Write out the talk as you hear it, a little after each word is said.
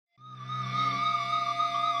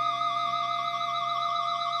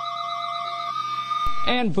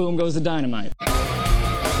and boom goes the dynamite.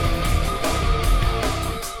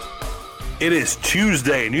 It is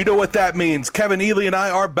Tuesday, and you know what that means. Kevin Ely and I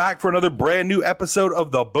are back for another brand new episode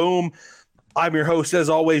of The Boom. I'm your host, as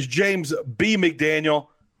always, James B. McDaniel.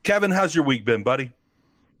 Kevin, how's your week been, buddy?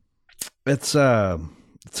 It's one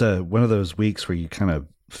of those weeks where you kind of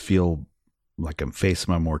feel like I'm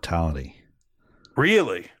facing my mortality.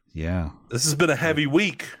 Really? Yeah. This has been a heavy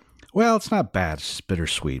week. Well, it's not bad. It's just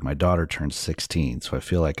bittersweet. My daughter turned 16, so I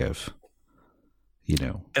feel like I've,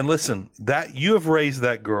 And listen, that you have raised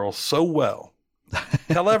that girl so well.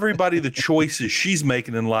 Tell everybody the choices she's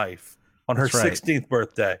making in life on her 16th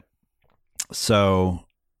birthday. So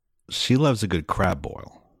she loves a good crab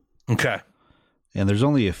boil. Okay. And there's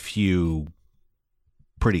only a few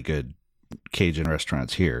pretty good Cajun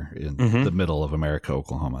restaurants here in the middle of America,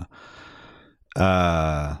 Oklahoma.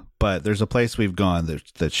 But there's a place we've gone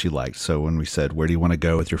that she likes. So when we said, where do you want to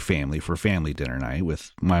go with your family for family dinner night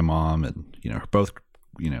with my mom and, both,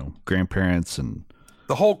 grandparents and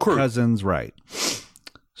the whole crew, cousins. Right.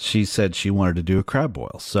 She said she wanted to do a crab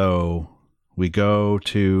boil. So we go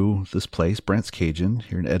to this place, Brent's Cajun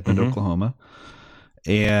here in Edmond, Oklahoma.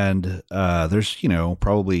 And, there's,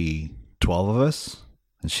 probably 12 of us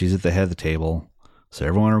and she's at the head of the table. So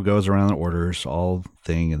everyone goes around and orders all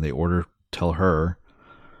thing and they tell her,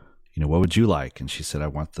 what would you like? And she said, I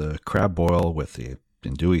want the crab boil with the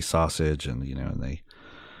andouille sausage and,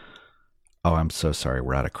 oh, I'm so sorry.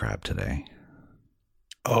 We're out of crab today.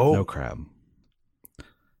 Oh, no crab.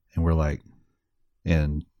 And we're like,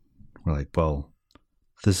 well,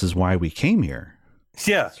 this is why we came here.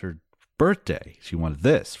 Yeah. It's her birthday. She wanted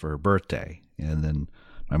this for her birthday. And then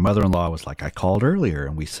my mother-in-law was like, I called earlier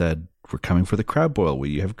and we said, we're coming for the crab boil. Will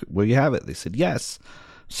you have it? They said, yes.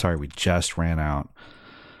 Sorry, we just ran out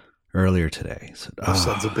earlier today. I said,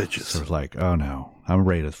 sons of bitches. So like, oh no, I'm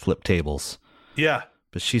ready to flip tables. Yeah.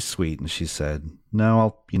 But she's sweet and she said, no,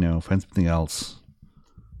 I'll, find something else.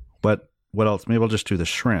 But what else? Maybe I'll just do the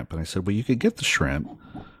shrimp. And I said, well, you could get the shrimp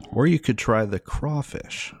or you could try the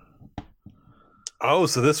crawfish. Oh,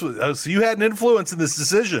 so so you had an influence in this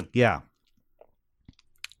decision. Yeah.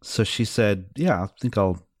 So she said, yeah, I think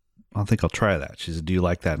I'll try that. She said, do you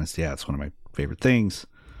like that? And I said, yeah, it's one of my favorite things.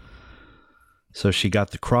 So she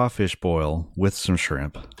got the crawfish boil with some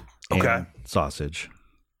shrimp and sausage,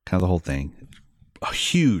 kind of the whole thing. A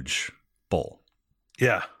huge bowl.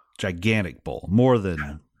 Yeah. Gigantic bowl. More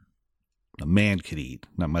than a man could eat.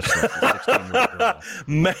 Not much like a 16-year-old girl.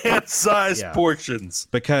 Man-sized portions.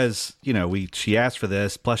 Because, she asked for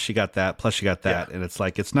this, plus she got that, plus she got that. Yeah. And it's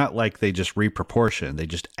like, it's not like they just reproportion. They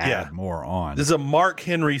just add more on. This is a Mark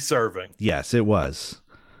Henry serving. Yes, it was.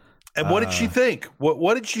 And what did she think?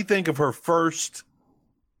 What did she think of her first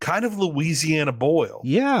kind of Louisiana boil?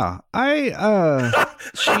 Yeah,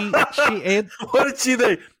 she ate. What did she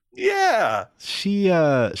think? Yeah, she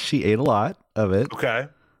ate a lot of it. Okay.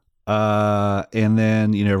 And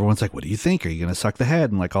then everyone's like, "What do you think? Are you gonna suck the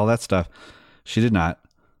head and like all that stuff?" She did not.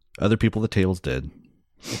 Other people at the tables did.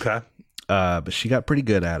 Okay. But she got pretty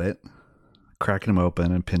good at it, cracking them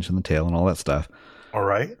open and pinching the tail and all that stuff. All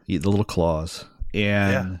right. Eat the little claws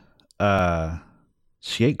and.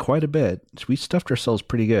 She ate quite a bit. We stuffed ourselves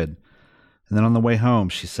pretty good. And then on the way home,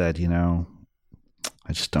 she said, I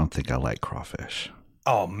just don't think I like crawfish.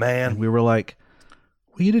 Oh, man. And we were like,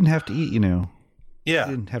 well, you didn't have to eat, Yeah.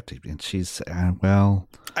 You didn't have to. And she's, well.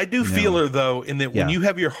 I do feel her, though, in that when you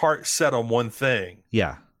have your heart set on one thing.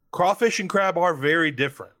 Yeah. Crawfish and crab are very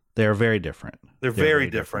different. They're very different. They're very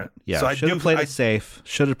different. Yeah. So Should have played it safe.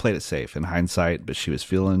 Should have played it safe in hindsight, but she was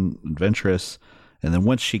feeling adventurous. And then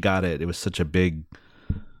once she got it, it was such a big,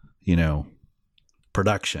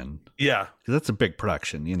 production. Yeah. Because that's a big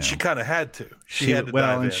production, She kind of had to. She had to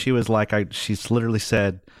dive in. She was like, she's literally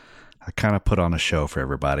said, I kind of put on a show for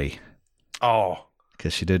everybody. Oh.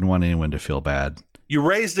 Because she didn't want anyone to feel bad. You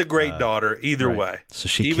raised a great daughter either way. So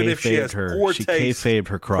she even if she has poor taste, kayfabed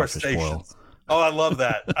her crawfish boil. Oh, I love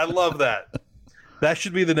that. I love that. That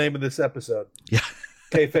should be the name of this episode. Yeah.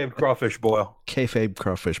 Kayfabe crawfish boil. Kayfabe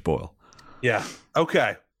crawfish boil. Yeah.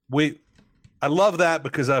 Okay. I love that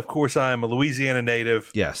because, of course, I am a Louisiana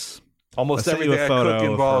native. Yes. Almost everything I cook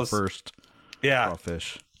involves first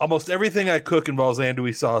crawfish. Almost everything I cook involves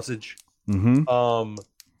andouille sausage. Mm-hmm.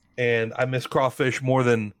 And I miss crawfish more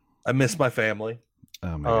than I miss my family.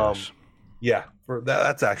 Oh my gosh. Yeah.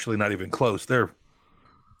 That's actually not even close. They're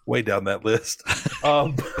way down that list.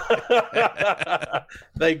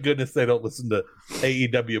 Thank goodness they don't listen to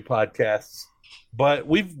AEW podcasts. But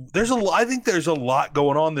I think there's a lot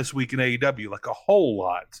going on this week in AEW, like a whole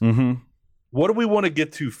lot. Mm-hmm. What do we want to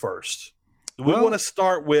get to first? Do we want to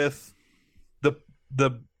start with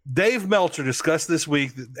the Dave Meltzer discussed this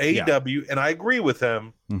week that AEW, and I agree with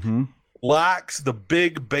him, lacks the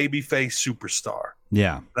big babyface superstar.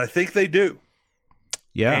 Yeah. And I think they do.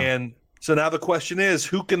 Yeah. And so now the question is,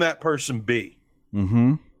 who can that person be?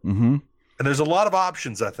 And there's a lot of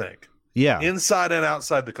options, I think. Yeah. Inside and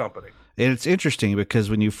outside the company. And it's interesting because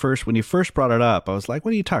when you first brought it up, I was like,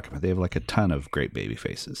 what are you talking about? They have like a ton of great baby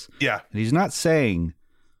faces. Yeah. And he's not saying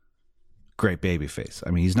great baby face.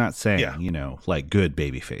 I mean, he's not saying, like good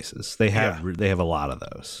baby faces. They have a lot of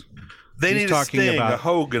those. They need a Sting, a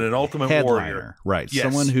Hogan, an Ultimate Warrior. Right. Yes.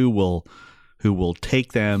 Someone who will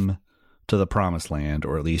take them to the promised land,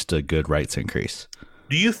 or at least a good rights increase.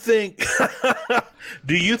 Do you think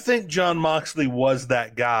Jon Moxley was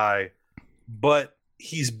that guy, but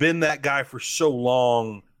he's been that guy for so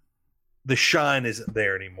long, the shine isn't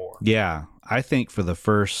there anymore? Yeah. I think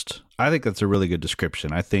that's a really good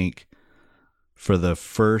description. I think for the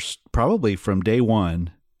first, probably from day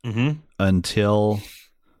one until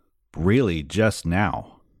really just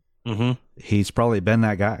now, he's probably been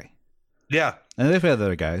that guy. Yeah. And they've had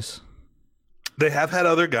other guys. They have had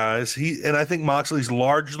other guys. And I think Moxley's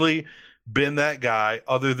largely been that guy,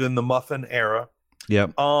 other than the Muffin era.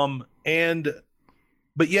 Yep.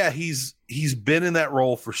 But yeah, he's been in that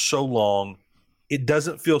role for so long. It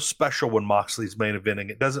doesn't feel special when Moxley's main eventing.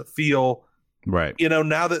 It doesn't feel right.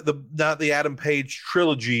 Now that the Adam Page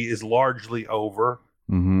trilogy is largely over,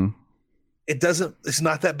 it's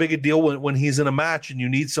not that big a deal when he's in a match, and you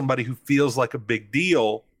need somebody who feels like a big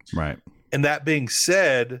deal. Right. And that being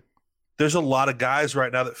said, there's a lot of guys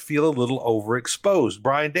right now that feel a little overexposed.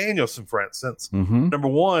 Bryan Danielson, for instance. Number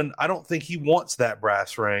one, I don't think he wants that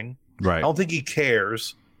brass ring. Right. I don't think he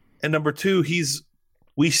cares. And number two,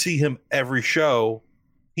 we see him every show.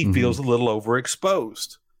 He feels a little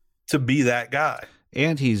overexposed to be that guy.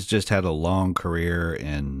 And he's just had a long career,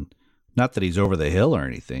 and not that he's over the hill or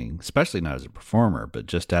anything, especially not as a performer, but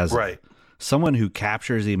just as someone who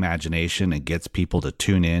captures the imagination and gets people to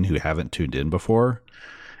tune in who haven't tuned in before.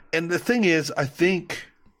 And the thing is, I think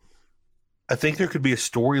there could be a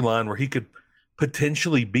storyline where he could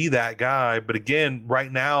potentially be that guy. But again,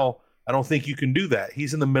 right now, I don't think you can do that.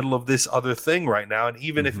 He's in the middle of this other thing right now. And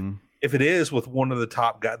even if it is with one of the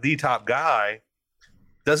top guy,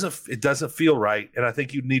 it doesn't feel right. And I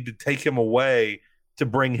think you need to take him away to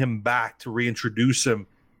bring him back, to reintroduce him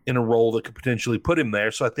in a role that could potentially put him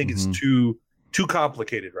there. So I think it's too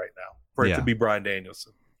complicated right now for it to be Bryan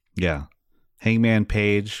Danielson. Yeah. Hangman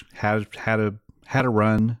Page had a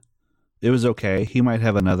run. It was okay. He might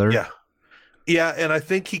have another. Yeah. Yeah, and I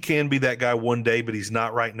think he can be that guy one day, but he's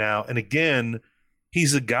not right now. And again,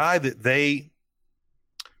 he's a guy that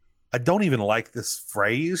I don't even like this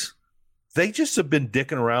phrase. They just have been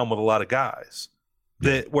dicking around with a lot of guys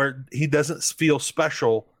where he doesn't feel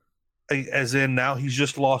special, as in now he's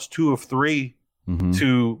just lost 2 of 3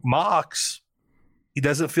 to Mox. He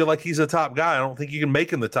doesn't feel like he's a top guy. I don't think you can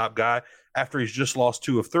make him the top guy after he's just lost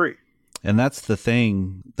 2 of 3. And that's the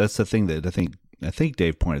thing. That's the thing that I think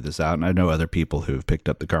Dave pointed this out, and I know other people who have picked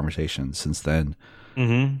up the conversation since then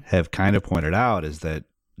have kind of pointed out, is that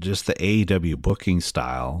just the AEW booking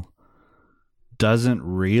style doesn't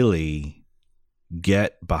really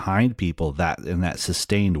get behind people that in that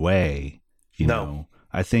sustained way. You know,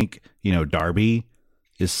 I think, Darby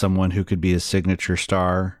is someone who could be a signature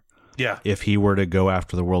star. Yeah. If he were to go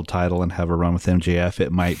after the world title and have a run with MJF,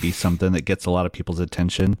 it might be something that gets a lot of people's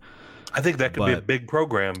attention. I think that could be a big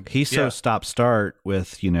program. He's so stop-start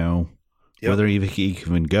with, whether he can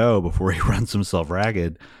even go before he runs himself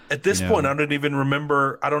ragged. At this point, I don't even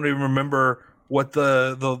remember what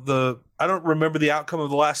I don't remember the outcome of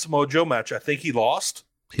the last Samoa Joe match. I think he lost.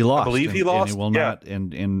 He lost. I believe he lost. And he will not,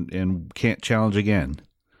 and can't challenge again.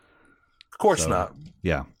 Of course not.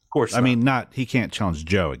 Yeah. Of course not. I mean, he can't challenge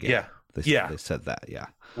Joe again. Yeah. They said that. Yeah.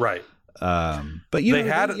 Right. But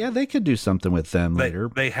they could do something with them later.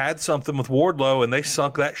 They had something with Wardlow, and they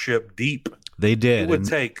sunk that ship deep. They did.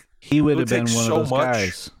 He would have been one of those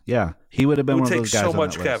guys. Yeah, he would have been one of those guys. It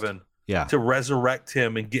would take so much, Kevin. Yeah. To resurrect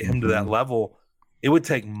him and get him to that level, it would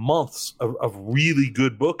take months of really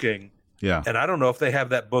good booking. Yeah, and I don't know if they have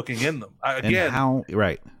that booking in them.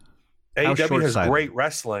 AEW has great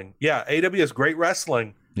wrestling. Yeah, AEW has great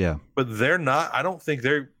wrestling. Yeah, but they're not. I don't think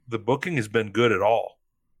the booking has been good at all.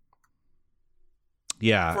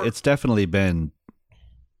 Yeah, it's definitely been.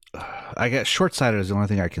 I guess short-sighted is the only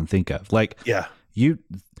thing I can think of.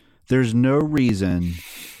 There's no reason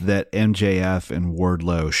that MJF and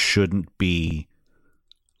Wardlow shouldn't be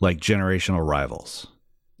like generational rivals.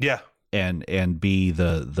 Yeah, and be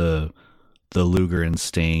the Luger and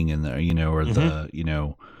Sting and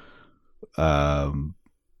the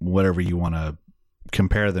whatever you want to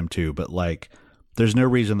compare them to, but like, there's no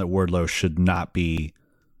reason that Wardlow should not be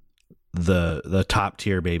the top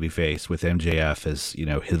tier babyface with MJF as, you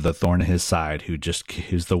know, the thorn in his side,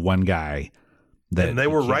 who's the one guy that. And they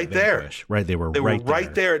were right there. Right, they were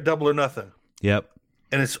right there at Double or Nothing. Yep.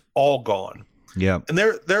 And it's all gone. Yep. And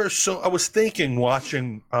I was thinking,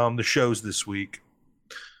 watching the shows this week,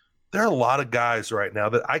 there are a lot of guys right now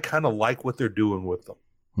that I kind of like what they're doing with them.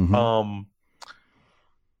 Mm-hmm.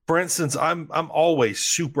 For instance, I'm always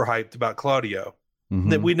super hyped about Claudio. Mm-hmm.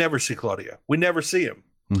 That we never see Claudio. We never see him.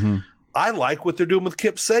 Mm-hmm. I like what they're doing with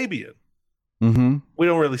Kip Sabian. Mm-hmm. We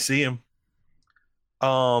don't really see him.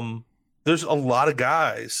 There's a lot of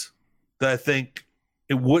guys that I think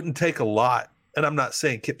it wouldn't take a lot. And I'm not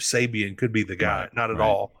saying Kip Sabian could be the guy, not at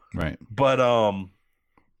all. Right. But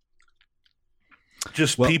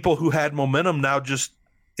people who had momentum now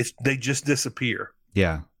they just disappear.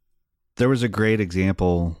 Yeah. There was a great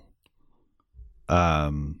example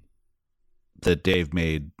that Dave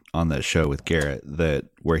made on that show with Garrett,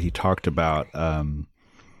 where he talked about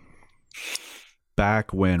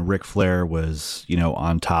back when Ric Flair was, you know,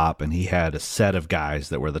 on top, and he had a set of guys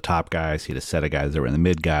that were the top guys. He had a set of guys that were in the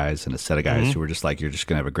mid guys, and a set of guys who were just like, you're just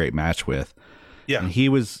going to have a great match with. Yeah.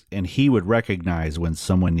 And he would recognize when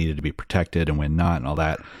someone needed to be protected and when not and all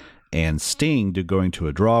that. And Sting going to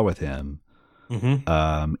a draw with him in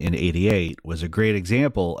 '88 was a great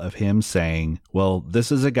example of him saying, well, this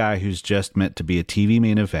is a guy who's just meant to be a TV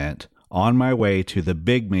main event on my way to the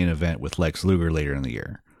big main event with Lex Luger later in the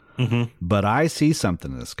year. Mm-hmm. But I see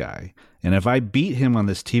something in this guy. And if I beat him on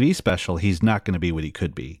this TV special, he's not going to be what he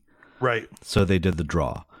could be. Right. So they did the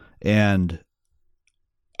draw. And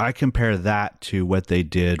I compare that to what they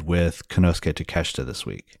did with Konosuke Takeshita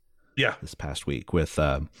this past week with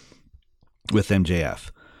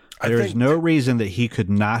MJF. There's no reason that he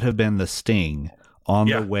could not have been the Sting on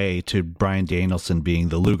the way to Bryan Danielson being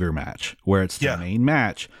the Luger match, where it's the main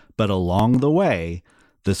match, but along the way,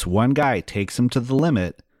 this one guy takes him to the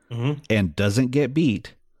limit and doesn't get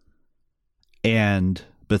beat,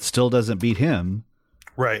 but still doesn't beat him.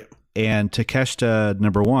 Right. And Takeshita,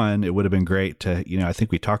 number one, it would have been great to, you know, I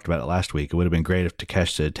think we talked about it last week. It would have been great if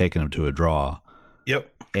Takeshita had taken him to a draw. Yep.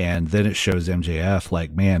 And then it shows MJF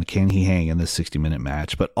like, man, can he hang in this 60-minute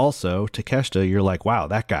match? But also Takeshita, you're like, wow,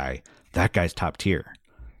 that guy's top tier.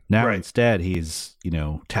 Now instead he's, you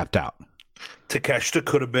know, tapped out. Takeshita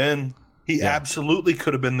could have been, absolutely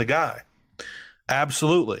could have been the guy.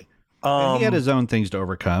 Absolutely. And he had his own things to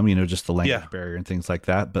overcome, you know, just the language barrier and things like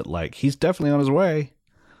that. But like, he's definitely on his way.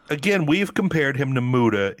 Again, we've compared him to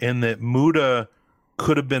Muta in that Muta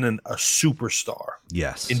could have been a superstar.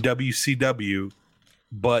 Yes. In WCW.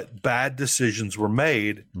 But bad decisions were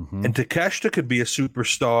made, and Takeshita could be a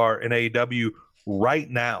superstar in AEW right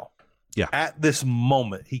now. Yeah. At this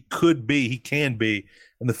moment, he can be,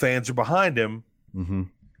 and the fans are behind him,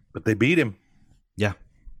 but they beat him. Yeah.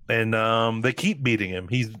 And they keep beating him.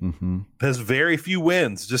 He has very few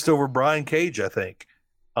wins, just over Brian Cage, I think.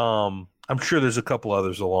 I'm sure there's a couple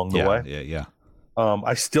others along the way. Yeah.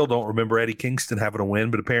 I still don't remember Eddie Kingston having a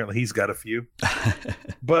win, but apparently he's got a few.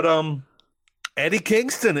 But Eddie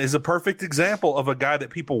Kingston is a perfect example of a guy that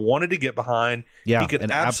people wanted to get behind. Yeah, he could and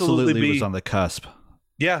absolutely was on the cusp.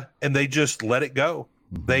 Yeah, and they just let it go.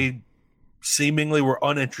 They seemingly were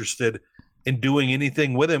uninterested in doing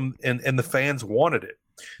anything with him, and the fans wanted it.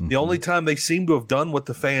 The only time they seem to have done what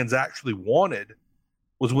the fans actually wanted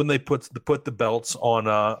was when they put the belts on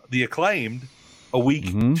the Acclaimed a week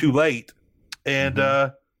too late,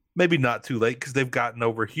 and maybe not too late because they've gotten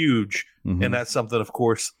over huge. And that's something, of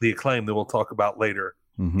course, the Acclaim that we'll talk about later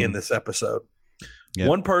in this episode. Yep.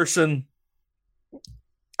 One person,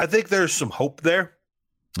 I think there's some hope there.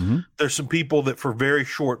 There's some people that for very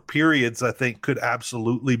short periods, I think could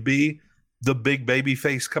absolutely be the big baby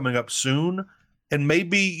face coming up soon. And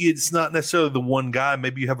maybe it's not necessarily the one guy.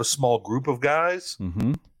 Maybe you have a small group of guys.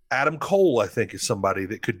 Adam Cole, I think, is somebody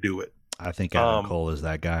that could do it. I think Adam Cole is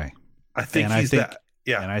that guy. I think that.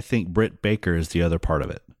 Yeah. And I think Britt Baker is the other part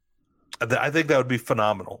of it. I think that would be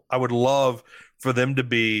phenomenal. I would love for them to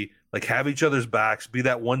be like have each other's backs, be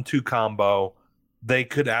that 1-2 combo. They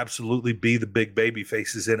could absolutely be the big baby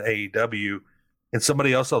faces in AEW. And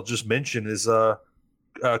somebody else I'll just mention is Kota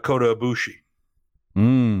Ibushi.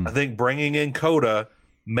 I think bringing in Kota,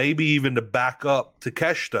 maybe even to back up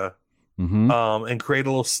Takeshita and create a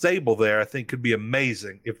little stable there, I think could be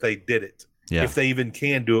amazing if they did it. Yeah. If they even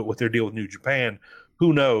can do it with their deal with New Japan,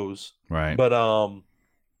 who knows? Right. But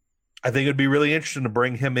I think it'd be really interesting to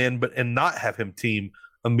bring him in, and not have him team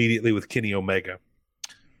immediately with Kenny Omega.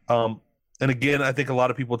 And again, I think a lot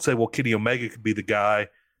of people would say, well, Kenny Omega could be the guy.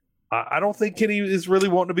 I don't think Kenny is really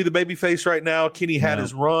wanting to be the baby face right now. Kenny had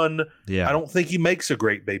his run. Yeah. I don't think he makes a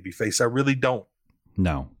great baby face. I really don't.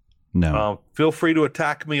 No. Feel free to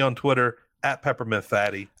attack me on Twitter at Peppermint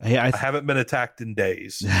Fatty. Hey, I haven't been attacked in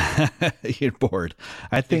days. You're bored.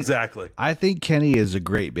 I think exactly. I think Kenny is a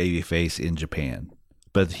great baby face in Japan,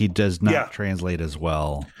 but he does not translate as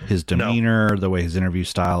well. His demeanor, the way his interview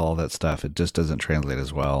style, all that stuff, it just doesn't translate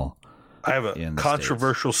as well. I have a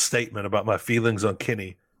controversial statement about my feelings on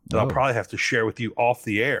Kenny that I'll probably have to share with you off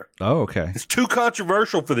the air. Oh, okay. It's too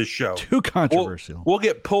controversial for this show. Too controversial. We'll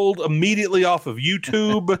get pulled immediately off of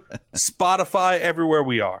YouTube, Spotify, everywhere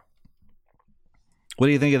we are. What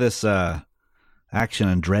do you think of this Action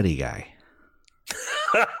Andretti guy?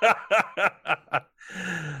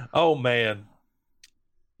 Oh, man.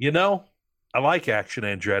 You know, I like Action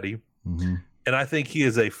Andretti, and I think he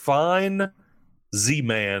is a fine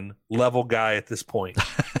Z-Man level guy at this point.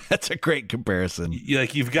 That's a great comparison.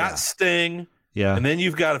 You've got Sting, and then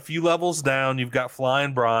you've got a few levels down, you've got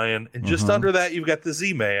Flying Brian, and just under that, you've got the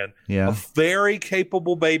Z-Man, a very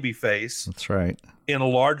capable babyface. That's right. In a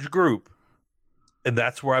large group, and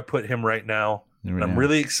that's where I put him right now. And I'm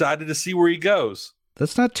really excited to see where he goes.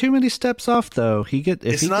 That's not too many steps off, though.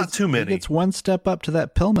 It's not too many. He gets one step up to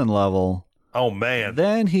that Pillman level. Oh man!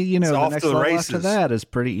 Then he, the next level after that is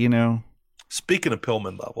pretty. Speaking of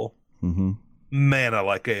Pillman level, man, I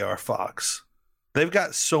like AR Fox. They've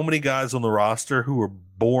got so many guys on the roster who are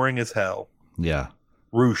boring as hell. Yeah,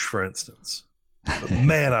 Roosh, for instance. But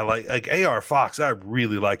man, I like AR Fox. I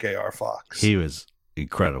really like AR Fox. He was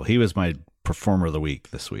incredible. He was my performer of the week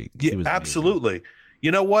this week. Yeah, absolutely. Amazing.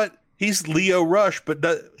 You know what? He's Leo Rush, but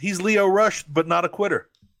not a quitter.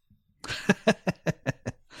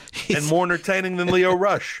 And more entertaining than Leo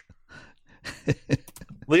Rush.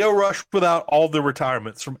 Leo Rush without all the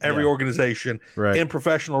retirements from every organization in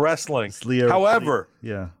professional wrestling. However,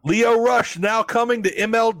 Leo Rush now coming to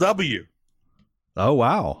MLW. Oh,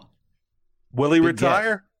 wow. Will he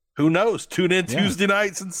retire? Who knows? Tune in Tuesday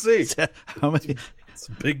nights and see. How many? It's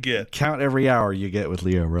a big get. Count every hour you get with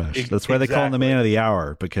Leo Rush. That's why they call him the man of the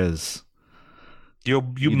hour, because you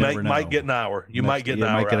might get an hour. You might get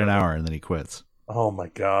an hour and then he quits. Oh my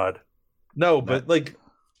God. No, but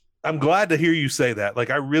I'm glad to hear you say that.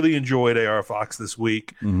 I really enjoyed AR Fox this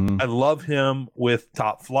week. I love him with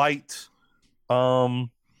Top Flight. I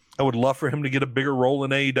would love for him to get a bigger role in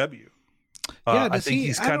AEW. I think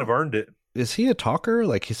he's kind of earned it. Is he a talker?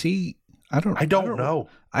 Is he? I don't know.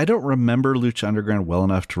 I don't remember Lucha Underground well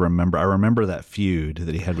enough to remember. I remember that feud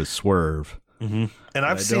that he had with Swerve. And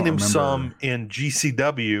I've seen him some in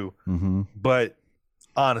GCW, but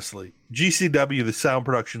honestly, GCW, the sound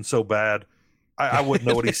production's so bad, I wouldn't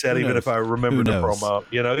know what he said even if I remembered the promo.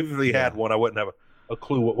 Even if he had one, I wouldn't have a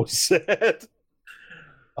clue what was said.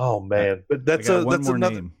 Oh man, but that's another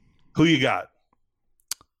name. Who you got?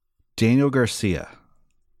 Daniel Garcia.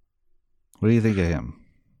 What do you think of him?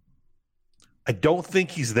 I don't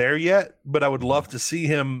think he's there yet, but I would love to see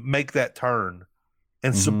him make that turn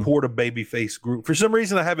and support a babyface group. For some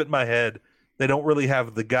reason, I have it in my head. They don't really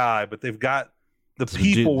have the guy, but they've got the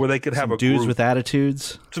people where they could have a dudes group. With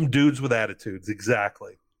attitudes. Some dudes with attitudes,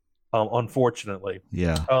 exactly. Unfortunately,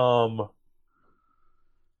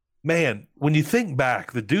 man, when you think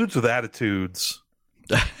back, the dudes with attitudes,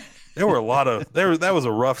 there were a lot of that was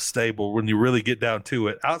a rough stable when you really get down to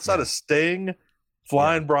it. Outside of Sting,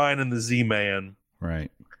 Flying Brian, and the Z-Man,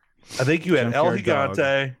 right? I think you had El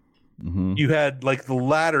Gigante. You had the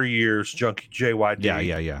latter years, Junkie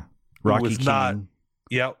JYD. Yeah. Rocky King.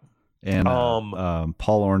 Yep. And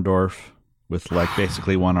Paul Orndorff with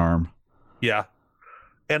basically one arm. Yeah.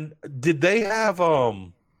 And did they have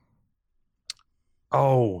the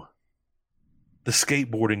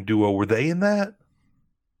skateboarding duo, were they in that?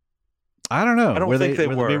 I don't know. I don't think they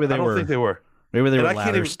were. Maybe they were. Think they were. Maybe they were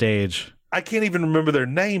latter stage. I can't even remember their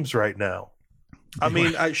names right now.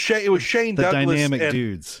 It was Shane the Douglas. Dynamic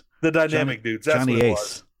dudes. The Dynamic Dudes. That's Johnny what it Ace.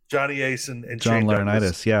 was. Johnny Ace and John Shane Laurinaitis.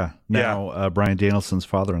 Douglas. Yeah. Now Bryan Danielson's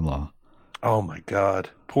father-in-law. Oh my God.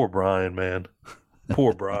 Poor Brian, man.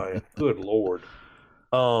 Poor Brian. Good Lord.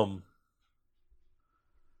 I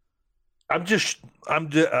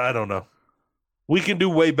don't know. We can do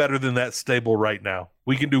way better than that stable right now.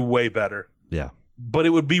 We can do way better. Yeah. But it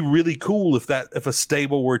would be really cool if a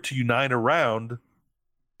stable were to unite around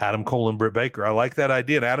Adam Cole and Britt Baker. I like that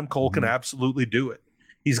idea, and Adam Cole can absolutely do it.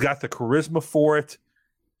 He's got the charisma for it.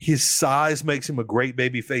 His size makes him a great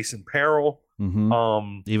babyface in peril.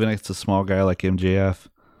 Even if it's a small guy like MJF.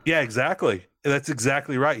 Yeah, exactly. That's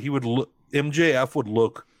exactly right. He would look. MJF would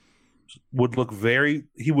look very.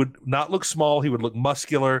 He would not look small. He would look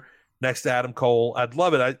muscular next to Adam Cole. I'd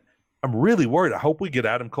love it. I'm really worried. I hope we get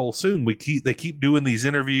Adam Cole soon. They keep doing these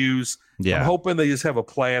interviews. Yeah. I'm hoping they just have a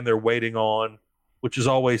plan they're waiting on, which is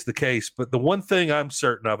always the case. But the one thing I'm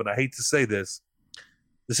certain of, and I hate to say this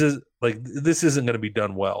isn't going to be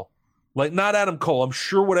done well. Like, not Adam Cole. I'm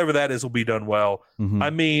sure whatever that is will be done well. Mhm. I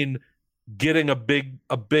mean, getting a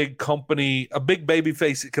big company, a big baby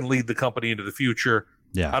face that can lead the company into the future.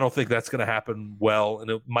 Yeah. I don't think that's going to happen well, and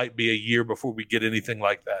it might be a year before we get anything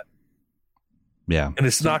like that. Yeah. And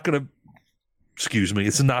it's not going to,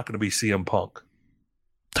 it's not going to be CM Punk.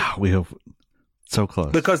 We hope so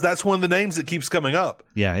close. Because that's one of the names that keeps coming up.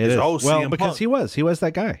 Yeah, it is. Oh, Well, CM because Punk. he was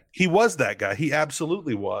that guy. He was that guy. He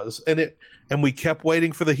absolutely was. And we kept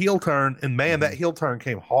waiting for the heel turn, and man, that heel turn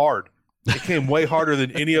came hard. It came way harder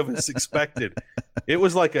than any of us expected. It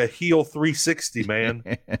was like a heel 360, man.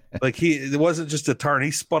 Like it wasn't just a turn.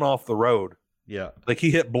 He spun off the road. Yeah. Like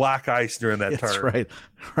he hit black ice during that That's turn. right.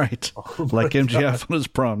 Right. Oh Like my MJF God. on his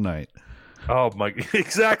prom night. Oh my,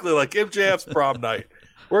 exactly like MJF's prom night.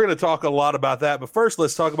 We're going to talk a lot about that. But first,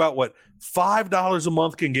 let's talk about what $5 a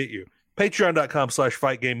month can get you.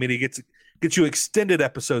 Patreon.com/FightGameMedia gets you extended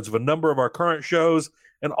episodes of a number of our current shows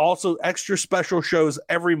and also extra special shows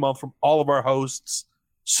every month from all of our hosts,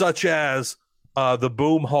 such as the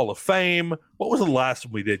Boom Hall of Fame. What was the last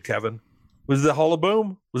one we did, Kevin? Was it the Hall of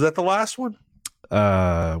Boom? Was that the last one?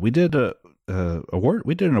 We did award.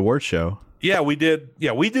 We did an award show. Yeah, we did.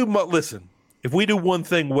 Yeah, we do. Listen, if we do one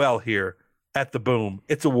thing well here at the Boom,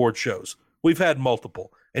 it's award shows. We've had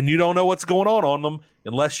multiple, and you don't know what's going on them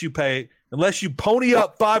unless you pony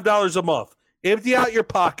up $5 a month. Empty out your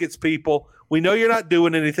pockets, people. We know you're not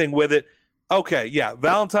doing anything with it. Okay, yeah,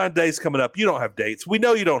 Valentine's Day's coming up. You don't have dates. We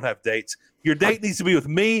know you don't have dates. Your date needs to be with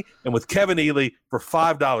me and with Kevin Ely for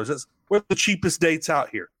 $5. We're the cheapest dates out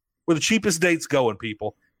here. We're the cheapest dates going,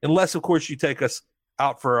 people. Unless, of course, you take us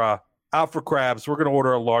out for crabs. We're going to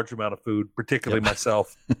order a large amount of food, particularly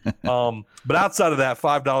myself. But outside of that,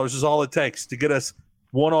 $5 is all it takes to get us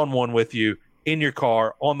one-on-one with you in your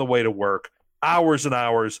car on the way to work. Hours and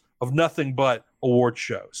hours of nothing but award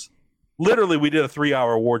shows. Literally, we did a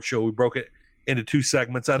 3-hour award show. We broke it into 2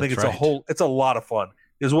 segments. I think it's a lot of fun.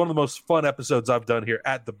 It's one of the most fun episodes I've done here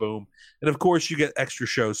at the Boom. And of course, you get extra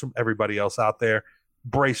shows from everybody else out there.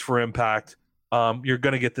 Brace for Impact. You're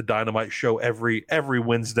going to get the Dynamite show every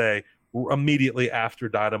Wednesday immediately after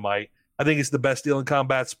Dynamite. I think it's the best deal in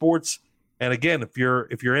combat sports. And again, if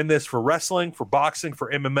you're in this for wrestling, for boxing,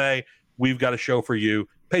 for MMA, we've got a show for you.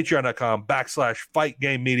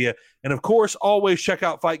 Patreon.com/FightGameMedia. And of course, always check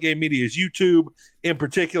out Fight Game Media's YouTube. In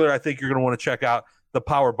particular, I think you're going to want to check out the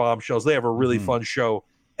Power Bombshells. They have a really fun show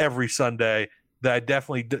every Sunday that I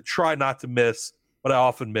definitely try not to miss, but I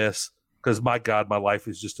often miss because, my God, my life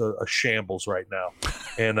is just a shambles right now.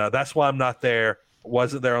 And that's why I'm not there.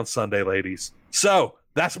 Wasn't there on Sunday, ladies. So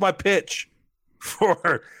that's my pitch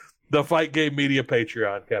for the Fight Game Media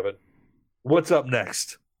Patreon, Kevin. What's up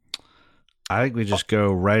next? I think we just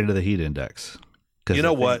go right into the heat index. You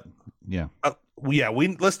know what? Yeah.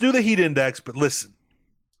 Let's do the heat index, but listen.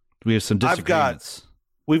 We have some disagreements.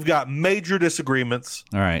 We've got major disagreements.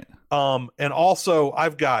 All right. And also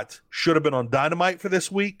I've got should have been on Dynamite for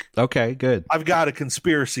this week. Okay, good. I've got a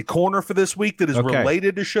conspiracy corner for this week that is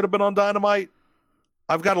related to should have been on Dynamite.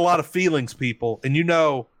 I've got a lot of feelings, people, and you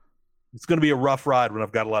know it's going to be a rough ride when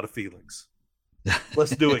I've got a lot of feelings.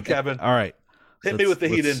 Let's do it, Kevin. All right. Hit me with the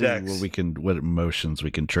heat see index. What emotions we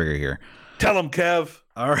can trigger here. Tell him, Kev.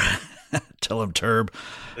 All right. Tell him, Turb.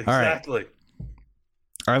 Exactly. All right.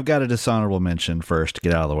 I've got a dishonorable mention first to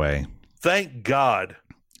get out of the way. Thank God.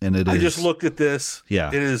 And I just looked at this. Yeah.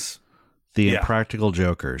 It is The Impractical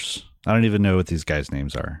Jokers. I don't even know what these guys'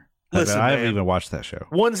 names are. Listen, I haven't even watched that show.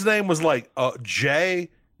 One's name was like Jay,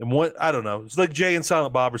 and one, I don't know. It's like Jay and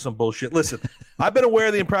Silent Bob or some bullshit. Listen, I've been aware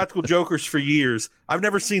of the Impractical Jokers for years. I've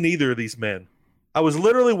never seen either of these men. I was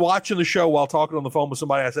literally watching the show while talking on the phone with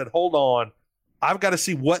somebody. I said, hold on. I've got to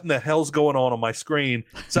see what in the hell's going on my screen.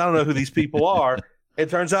 So I don't know who these people are. It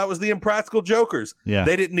turns out it was the Impractical Jokers. Yeah.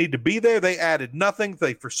 They didn't need to be there. They added nothing.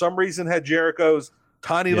 They, for some reason, had Jericho's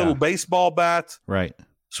tiny little baseball bat. Right.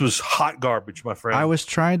 This was hot garbage, my friend. I was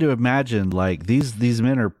trying to imagine, like, these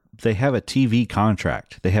men they have a TV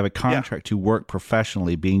contract. They have a contract to work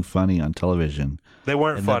professionally being funny on television. They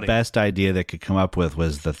weren't funny. The best idea they could come up with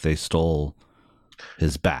was that they stole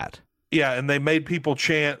his bat. Yeah, and they made people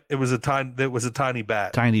chant it was a tiny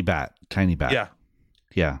bat. Tiny bat. Yeah.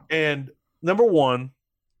 Yeah. And number one,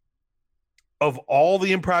 of all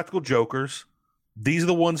the Impractical Jokers, these are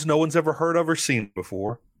the ones no one's ever heard of or seen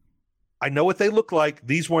before. I know what they look like.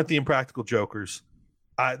 These weren't the Impractical Jokers.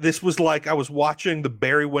 This was like I was watching the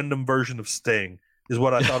Barry Windham version of Sting. is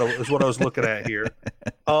what I thought is what I was looking at here.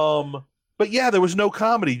 But yeah, there was no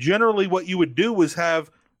comedy. Generally, what you would do was have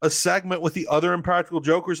a segment with the other Impractical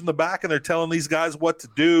Jokers in the back, and they're telling these guys what to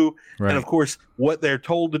do. Right. And of course, what they're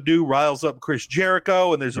told to do riles up Chris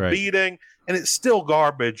Jericho, and there's a beating, and it's still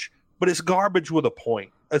garbage, but it's garbage with a point.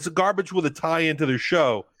 It's a garbage with a tie into their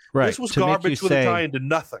show. Right. This was garbage with a tie into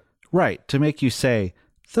nothing. Right. To make you say,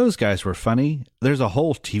 those guys were funny. There's a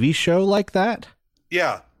whole TV show like that?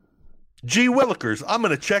 Yeah. Gee Willikers, I'm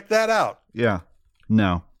going to check that out. Yeah.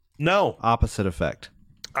 No. Opposite effect.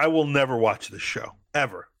 I will never watch this show,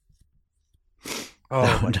 ever.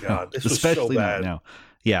 Oh, my God. This was so bad. No.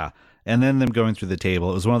 Yeah. And then them going through the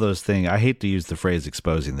table. It was one of those things. I hate to use the phrase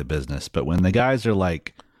exposing the business, but when the guys are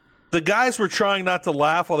like... The guys were trying not to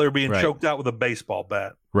laugh while they were being choked out with a baseball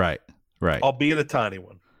bat. Right. Albeit a tiny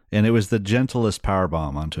one. And it was the gentlest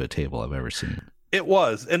powerbomb onto a table I've ever seen. It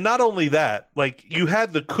was. And not only that, like, you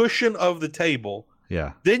had the cushion of the table.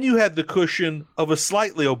 Yeah. Then you had the cushion of a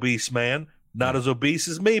slightly obese man. Not as obese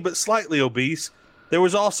as me, but slightly obese. There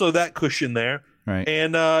was also that cushion there. Right.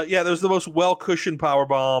 And, there was the most well-cushioned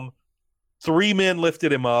powerbomb. 3 men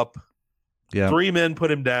lifted him up. Yeah. 3 men put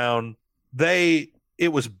him down.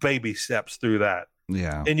 It was baby steps through that.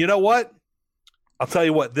 Yeah. And you know what? I'll tell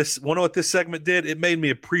you what, what this segment did? It made me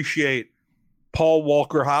appreciate Paul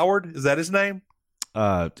Walker Howard. Is that his name?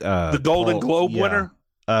 The Golden Globe winner?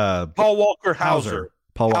 Paul Walker Hauser.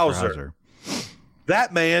 Paul Walker Hauser.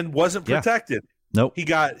 That man wasn't protected. Nope. He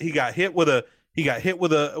got hit with a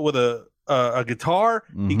guitar.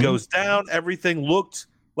 Mm-hmm. He goes down. Everything looked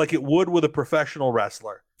like it would with a professional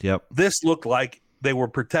wrestler. Yep. This looked like they were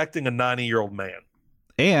protecting a 90-year-old man.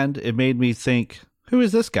 And it made me think, who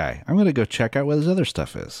is this guy? I'm going to go check out what his other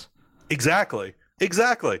stuff is. Exactly.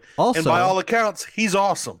 Also, and by all accounts, he's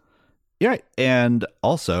awesome. Yeah. And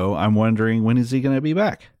also, I'm wondering, when is he going to be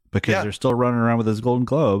back? Because they're still running around with his Golden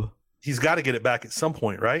Globe. He's got to get it back at some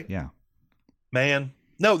point, right? Yeah. Man.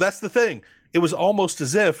 No, that's the thing. It was almost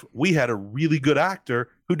as if we had a really good actor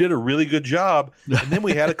who did a really good job, and then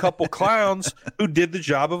we had a couple clowns who did the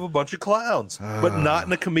job of a bunch of clowns, but not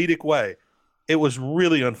in a comedic way. It was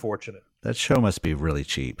really unfortunate. That show must be really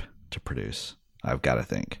cheap to produce, I've got to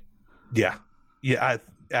think. Yeah,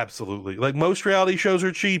 absolutely. Like, most reality shows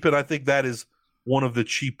are cheap, and I think that is one of the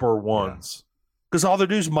cheaper ones. Because all they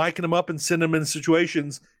do is micing them up and send them in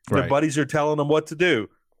situations. Their buddies are telling them what to do.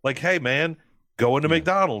 Like, hey, man, go into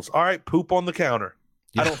McDonald's. All right, poop on the counter.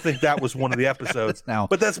 I don't think that was one of the episodes.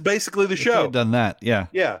 But that's basically the show. They've done that, yeah.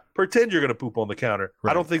 Yeah, pretend you're going to poop on the counter.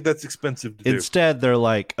 I don't think that's expensive to do. Instead, they're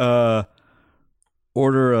like,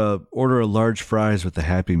 order a large fries with the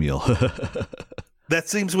Happy Meal. That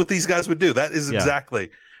seems what these guys would do. That is exactly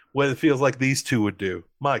what it feels like these two would do.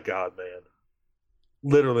 My God, man.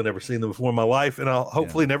 Literally never seen them before in my life, and I'll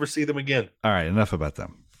hopefully never see them again. All right, enough about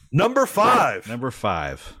them. Number 5.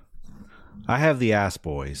 I have the Ass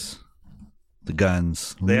Boys. The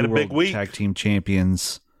Guns. They had a big week. Tag team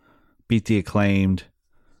champions. Beat the Acclaimed.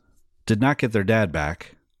 Did not get their dad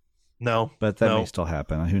back. No. But that may still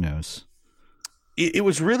happen. Who knows? It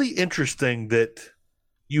was really interesting that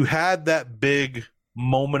you had that big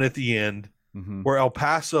moment at the end where El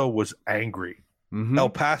Paso was angry. El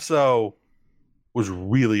Paso was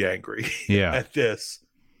really angry at this.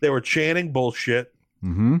 They were chanting bullshit.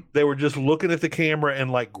 They were just looking at the camera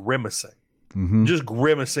and like grimacing. Just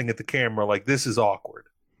grimacing at the camera like, this is awkward.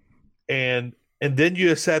 And then you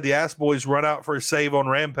just had the Ass Boys run out for a save on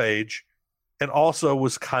Rampage, and also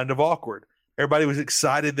was kind of awkward. Everybody was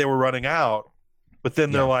excited they were running out, but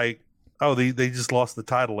then they're like, oh, they just lost the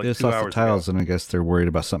title like 2 hours ago. They just lost the titles, and I guess they're worried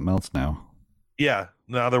about something else now. Yeah,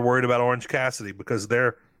 now they're worried about Orange Cassidy because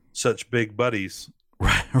they're such big buddies.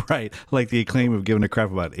 Right. Like the Acclaim have given a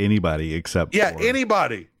crap about anybody except for...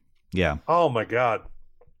 anybody. Yeah. Oh, my God.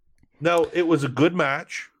 No, it was a good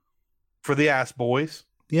match for the Ass Boys.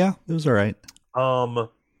 Yeah, it was all right.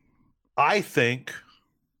 I think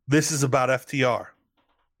this is about FTR.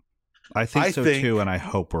 I think so too, and I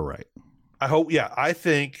hope we're right. I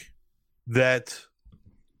think that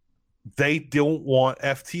they don't want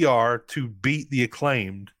FTR to beat the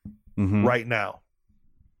Acclaimed right now.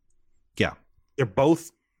 Yeah. They're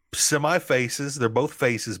both semi-faces. They're both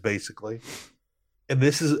faces, basically. And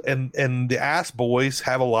this is and the Ass Boys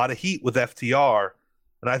have a lot of heat with FTR,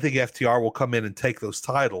 and I think FTR will come in and take those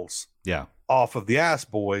titles off of the Ass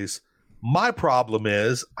Boys. My problem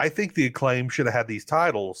is I think the Acclaim should have had these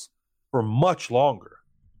titles for much longer.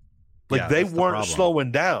 Like, they weren't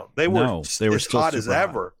slowing down. They were as hot as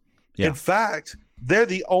ever. Yeah. In fact, they're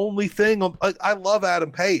the only thing. I love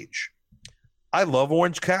Adam Page. I love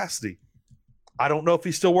Orange Cassidy. I don't know if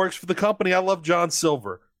he still works for the company. I love John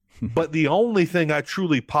Silver. But the only thing I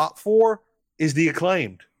truly pop for is the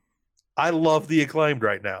Acclaimed. I love the Acclaimed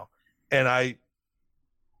right now. And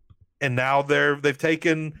now they've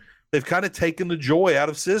kind of taken the joy out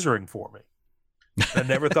of scissoring for me. I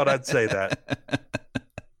never thought I'd say that.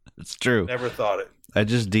 It's true. Never thought it. I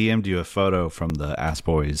just DM'd you a photo from the Ass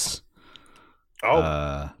Boys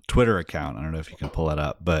Twitter account. I don't know if you can pull it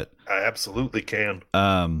up, but I absolutely can.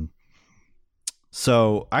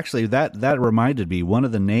 So actually that reminded me, one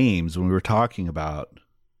of the names when we were talking about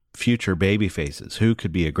future baby faces, who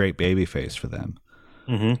could be a great baby face for them.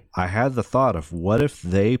 Mm-hmm. I had the thought of, what if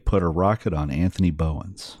they put a rocket on Anthony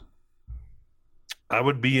Bowens? I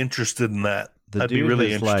would be interested in that. The I'd dude be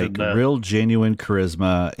really has interested in that. real genuine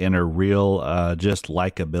charisma and a real just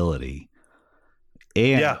likability.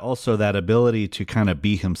 And also that ability to kind of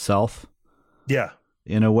be himself. Yeah.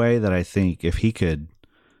 In a way that I think if he could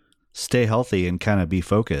stay healthy and kind of be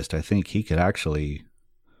focused, I think he could actually,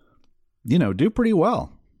 do pretty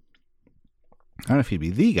well. I don't know if he'd be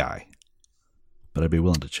the guy, but I'd be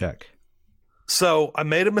willing to check. So I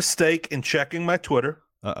made a mistake in checking my Twitter.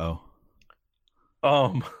 Uh-oh.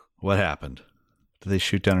 What happened? Did they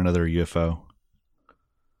shoot down another UFO?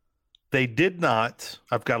 They did not.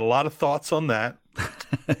 I've got a lot of thoughts on that.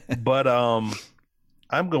 But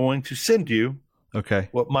I'm going to send you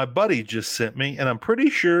what my buddy just sent me, and I'm pretty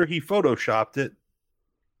sure he photoshopped it.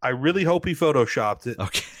 I really hope he photoshopped it.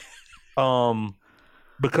 Okay.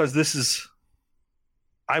 Because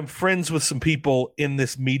I'm friends with some people in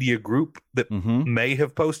this media group that may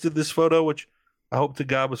have posted this photo, which I hope to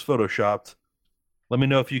God was photoshopped. Let me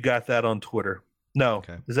know if you got that on Twitter. No.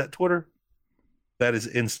 Okay. Is that Twitter? That is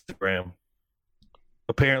Instagram.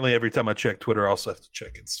 Apparently, every time I check Twitter, I also have to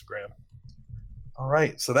check Instagram. All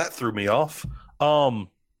right. So that threw me off.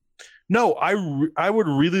 No, I would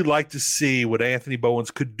really like to see what Anthony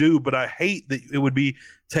Bowens could do, but I hate that it would be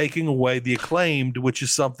taking away the Acclaimed, which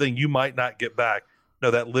is something you might not get back.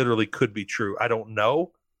 No, that literally could be true. I don't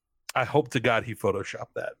know. I hope to God he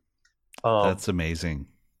photoshopped that. That's amazing.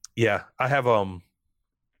 Yeah. I have an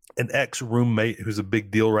ex-roommate who's a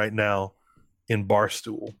big deal right now in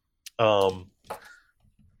Barstool.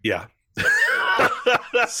 Yeah.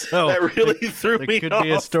 So that really threw me could off.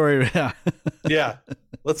 Be a story. Yeah.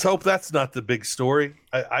 Let's hope that's not the big story.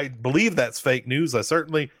 I believe that's fake news. I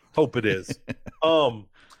certainly hope it is. No,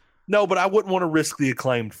 but I wouldn't want to risk the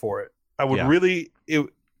Acclaimed for it. I would I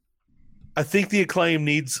think the Acclaim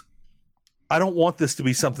needs, I don't want this to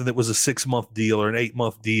be something that was a 6-month deal or an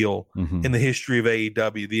 8-month deal in the history of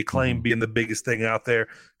AEW. The Acclaim being the biggest thing out there,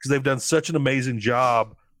 because they've done such an amazing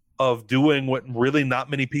job of doing what really not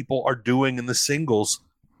many people are doing in the singles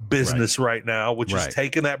business right now, which is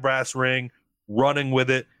taking that brass ring, running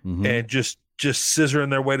with it, and just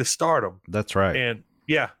scissoring their way to stardom. That's right. And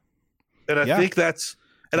I think that's,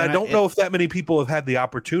 and I don't know if that many people have had the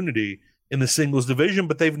opportunity in the singles division,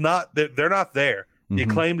 but they're not there. The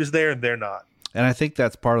Acclaimed is there and they're not. And I think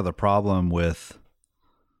that's part of the problem with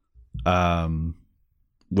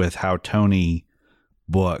how Tony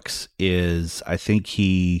books is, I think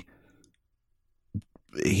he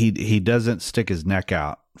doesn't stick his neck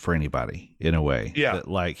out for anybody in a way. Yeah. That,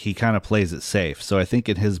 like, he kind of plays it safe. So I think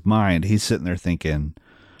in his mind, he's sitting there thinking,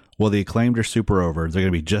 well, the Acclaimed are super over. They're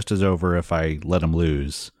going to be just as over if I let them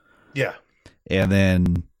lose. Yeah. And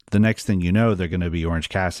then the next thing you know, they're going to be Orange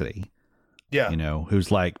Cassidy. Yeah.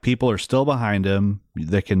 Who's like, people are still behind him.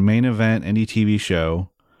 They can main event any TV show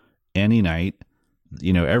any night.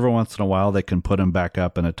 Every once in a while they can put him back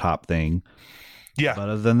up in a top thing. Yeah. But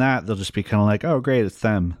other than that, they'll just be kind of like, oh, great, it's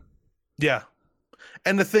them. Yeah.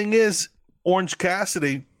 And the thing is, Orange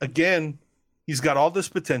Cassidy, again, he's got all this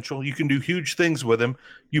potential. You can do huge things with him.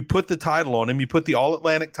 You put the title on him. You put the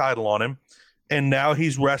All-Atlantic title on him. And now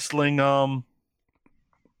he's wrestling, oh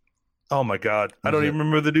my God. I don't even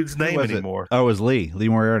remember the dude's name anymore. Oh, it was Lee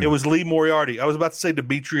Moriarty. It was Lee Moriarty. I was about to say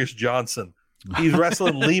Demetrius Johnson. He's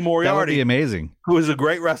wrestling Lee Moriarty. That would be amazing. Who is a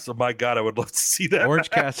great wrestler. My God, I would love to see that. Orange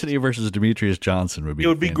Cassidy versus Demetrius Johnson would be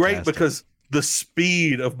fantastic. Great because the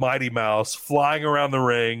speed of Mighty Mouse flying around the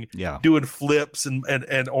ring, doing flips,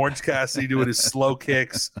 and Orange Cassidy doing his slow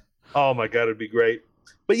kicks. Oh my God, it'd be great.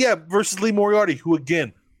 But yeah, versus Lee Moriarty, who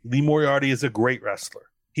again, Lee Moriarty is a great wrestler.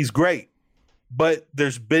 He's great. But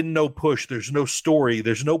there's been no push. There's no story.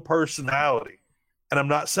 There's no personality. And I'm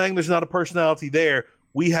not saying there's not a personality there.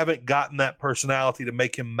 We haven't gotten that personality to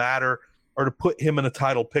make him matter or to put him in a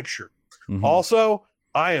title picture. Also,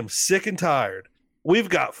 I am sick and tired. We've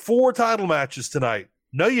got 4 title matches tonight.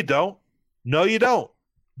 No, you don't. No, you don't.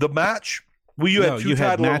 The match Well, you had two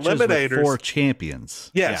title matches eliminators. with 4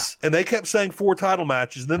 champions. Yes, and they kept saying 4 title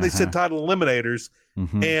matches, and then they said title eliminators.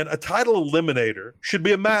 Mm-hmm. And a title eliminator should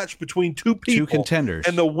be a match between 2 people. 2 contenders.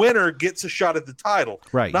 And the winner gets a shot at the title.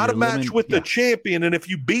 Right. Not a match with the champion. And if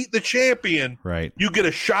you beat the champion, right, you get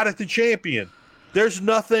a shot at the champion. There's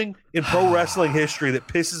nothing in pro wrestling history that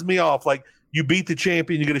pisses me off like you beat the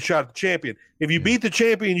champion, you get a shot at the champion. If you beat the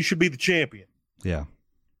champion, you should be the champion. Yeah.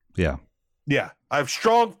 Yeah. Yeah. I have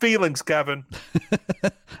strong feelings, Kevin.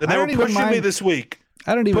 And they were pushing me this week.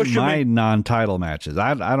 I don't even mind non-title matches.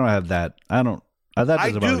 I don't have that. I don't. That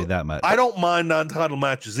doesn't bother me that much. I don't mind non-title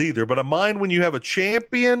matches either, but I mind when you have a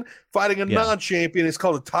champion fighting a non-champion. It's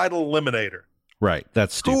called a title eliminator. Right.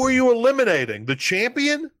 That's stupid. Who are you eliminating? The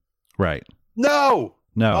champion? Right. No.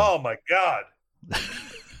 No. Oh, my God.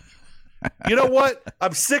 You know what?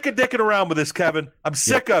 I'm sick of dicking around with this, Kevin. I'm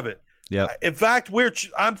sick of it. Yeah. In fact,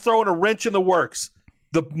 I'm throwing a wrench in the works.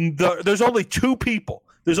 There's only 2 people.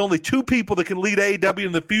 There's only 2 people that can lead AEW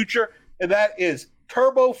in the future, and that is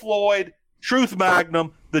Turbo Floyd, Truth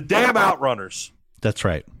Magnum, the damn Outrunners. That's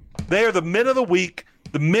right. They are the men of the week,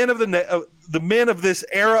 the men of this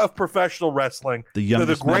era of professional wrestling. The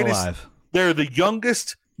youngest men alive. They're the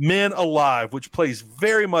youngest men alive, which plays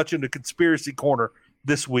very much into Conspiracy Corner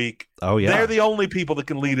this week. Oh, yeah. They're the only people that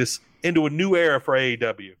can lead us into a new era for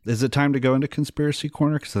AEW. Is it time to go into Conspiracy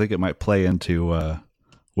Corner? Because I think it might play into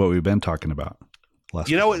what we've been talking about.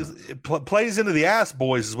 It plays into the Ass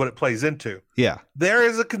Boys is what it plays into. Yeah. There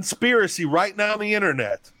is a conspiracy right now on the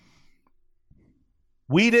internet.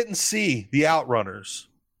 We didn't see the Outrunners.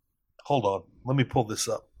 Hold on. Let me pull this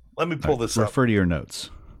up. Refer to your notes.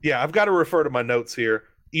 Yeah, I've got to refer to my notes here.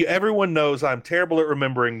 Everyone knows I'm terrible at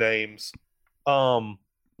remembering names. Let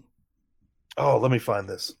me find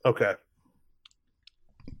this. Okay.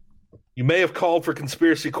 You may have called for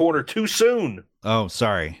Conspiracy Corner too soon. Oh,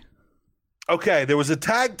 sorry. Okay, there was a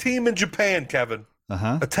tag team in Japan, Kevin.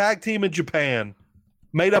 Uh-huh. A tag team in Japan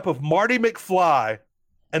made up of Marty McFly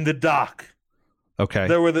and the Doc. Okay.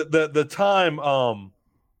 There were the time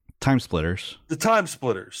Time Splitters. The Time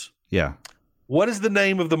Splitters. Yeah. What is the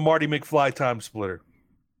name of the Marty McFly Time Splitter?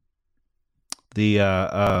 The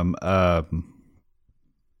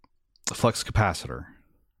flux capacitor.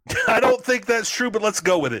 I don't think that's true, but let's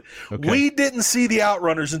go with it. Okay. We didn't see the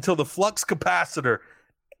Outrunners until the flux capacitor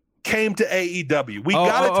came to AEW. We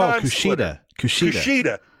got a time splitter.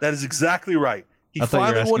 Kushida. That is exactly right. I thought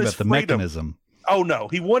you were asking about the mechanism. Oh, no.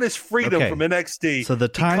 He won his freedom from NXT. So the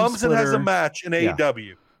time he comes splitter, and has a match in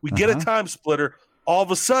AEW. We get a time splitter. All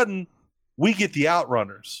of a sudden, we get the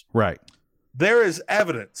Outrunners. Right. There is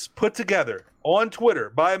evidence put together on Twitter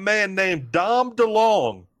by a man named Dom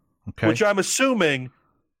DeLong, which I'm assuming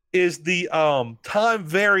is the time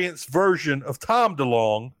variance version of Tom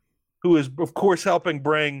DeLong, who is, of course, helping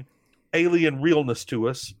bring alien realness to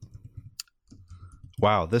us.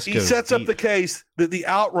 Wow, he sets up the case that the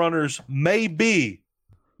Outrunners may be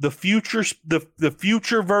the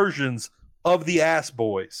future versions of the Ass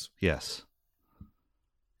Boys. Yes.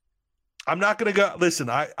 I'm not going to go. Listen,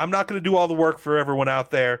 I'm not going to do all the work for everyone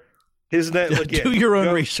out there. His name. Again, do your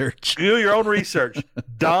own research. Do your own research.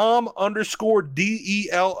 Dom _DELONGE.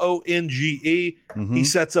 Mm-hmm. He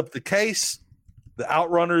sets up the case. The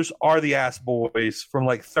Outrunners are the Ass Boys from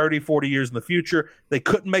like 30, 40 years in the future. They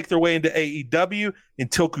couldn't make their way into AEW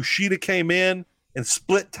until Kushida came in and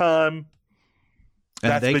split time.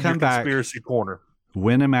 And that's they been come your back, Conspiracy Corner.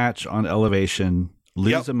 Win a match on Elevation,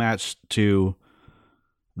 lose a match to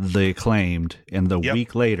the Acclaimed, and the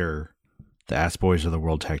week later, the Ass Boys are the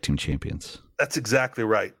World Tag Team Champions. That's exactly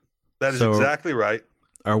right. That is exactly right.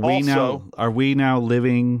 Are we now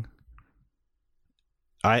living?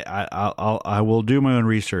 I will do my own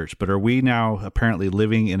research, but are we now apparently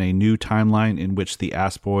living in a new timeline in which the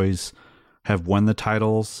Ass Boys have won the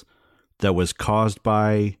titles that was caused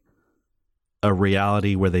by a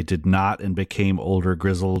reality where they did not and became older,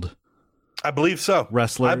 grizzled? I believe so.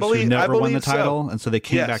 Wrestlers who never won the title, and so they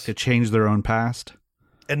came back to change their own past.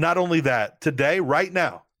 And not only that, today, right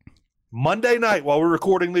now, Monday night, while we're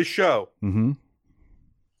recording this show,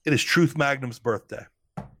 it is Truth Magnum's birthday.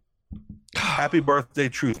 Happy birthday,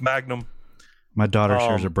 Truth Magnum. My daughter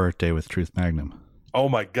shares a birthday with Truth Magnum. Oh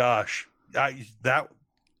my gosh. I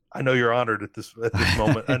know you're honored at this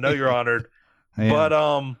moment. I know you're honored.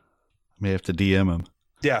 But may have to DM him.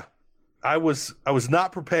 Yeah. I was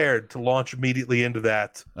not prepared to launch immediately into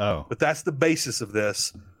that. Oh. But that's the basis of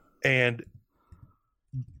this. And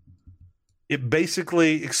it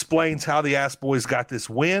basically explains how the Ass Boys got this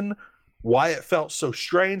win, why it felt so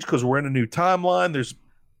strange, because we're in a new timeline. There's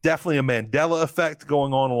definitely a Mandela effect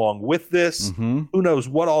going on along with this. Who knows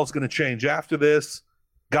what all is going to change after this?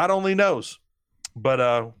 God only knows.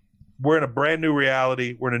 But we're in a brand new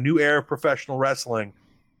reality. We're in a new era of professional wrestling.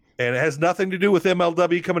 And it has nothing to do with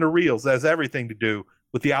MLW coming to Reels. It has everything to do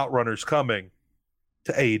with the Outrunners coming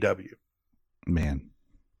to AEW. Man.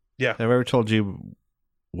 Yeah. Have I ever told you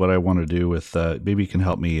what I want to do with, maybe you can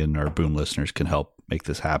help me and our Boom listeners can help make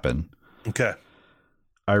this happen. Okay.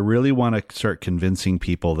 I really want to start convincing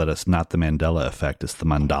people that it's not the Mandela effect, it's the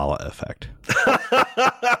Mandala effect.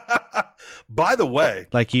 By the way,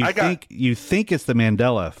 like you think it's the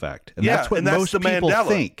Mandela effect, and that's what most people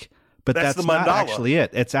think, but that's not actually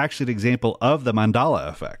it. It's actually an example of the Mandala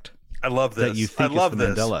effect. I love this. That you think it's the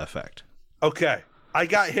Mandela effect. Okay. I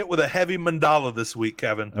got hit with a heavy mandala this week,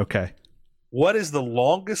 Kevin. Okay. What is the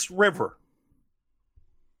longest river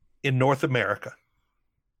in North America?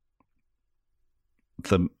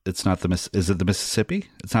 Is it the Mississippi?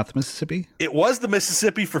 It's not the Mississippi? It was the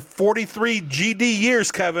Mississippi for 43 GD years,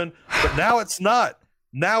 Kevin, but now it's not.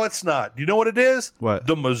 Now it's not. Do you know what it is? What?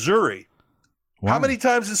 The Missouri. Wow. How many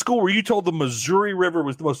times in school were you told the Missouri River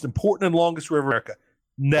was the most important and longest river in America?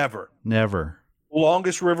 Never.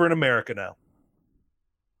 Longest river in America now.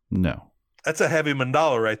 No. That's a heavy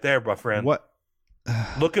mandala right there, my friend. What?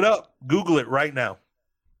 Look it up. Google it right now.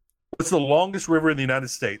 What's the longest river in the United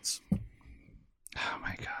States? Oh,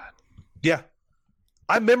 my God. Yeah.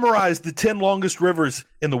 I memorized the 10 longest rivers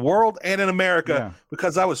in the world and in America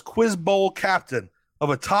because I was Quiz Bowl captain of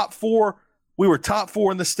a top 4. We were top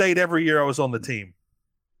 4 in the state every year I was on the team.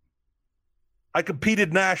 I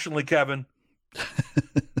competed nationally, Kevin.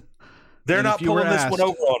 They're not pulling this one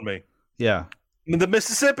over on me. Yeah. The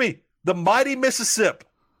Mississippi, the mighty Mississippi.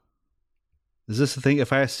 Is this the thing?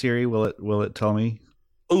 If I ask Siri, will it tell me?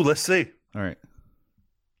 Oh, let's see. All right.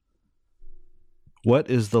 What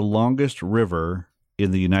is the longest river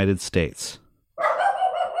in the United States?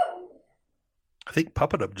 I think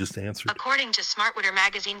Puppet Up just answered. According to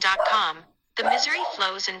smartwatermagazine.com, the Missouri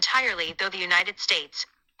flows entirely through the United States,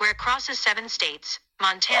 where it crosses 7 states: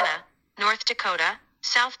 Montana, North Dakota,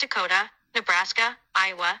 South Dakota, Nebraska,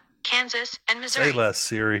 Iowa, Kansas, and Missouri. Say less,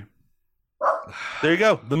 Siri. There you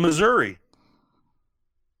go. The Missouri.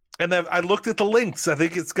 And I looked at the links. I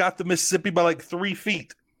think it's got the Mississippi by like 3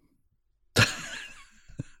 feet.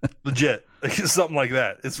 Legit. Something like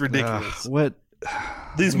that. It's ridiculous. What?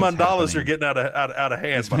 These mandalas are getting out of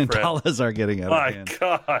hand, These my friend. Mandalas are getting out of hand.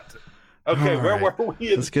 My God. Okay, where were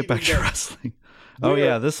we? Let's get back to wrestling. Oh,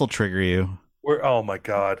 yeah. This will trigger you. Oh, my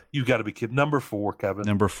God. You got to be kidding. Number 4, Kevin.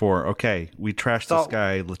 Number 4. Okay. We trashed this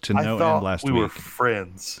guy to no end last week. We were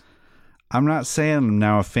friends. I'm not saying I'm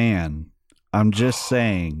now a fan. I'm just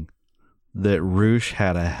saying that Roosh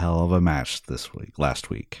had a hell of a match last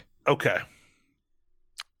week. Okay.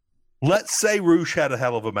 Let's say Roosh had a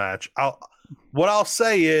hell of a match. What I'll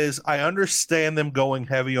say is I understand them going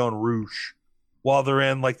heavy on Roosh while they're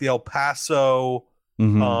in like the El Paso,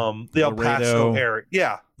 El Paso area.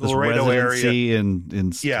 Yeah, the Laredo area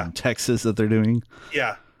in Texas that they're doing.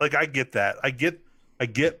 Yeah, like I get that. I get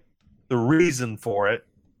the reason for it.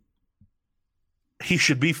 He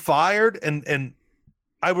should be fired, and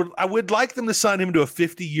I would like them to sign him to a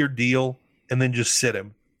 50-year deal and then just sit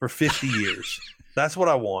him for 50 years. That's what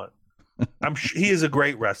I want. He is a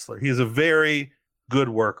great wrestler. He is a very good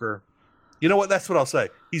worker. You know what? That's what I'll say.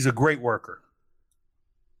 He's a great worker.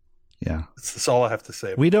 Yeah. That's all I have to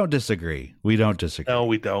say. We don't disagree. No,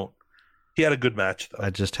 we don't. He had a good match, though.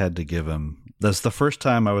 I just had to give him. That's the first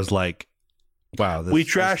time I was like, wow. We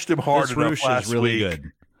trashed him hard enough last really week.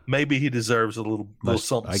 Good. Maybe he deserves a little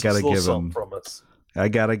something. I gotta give him from us. I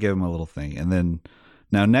gotta give him a little thing, and then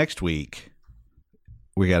now next week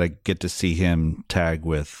we gotta get to see him tag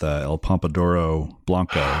with El Pompadoro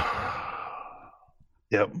Blanco.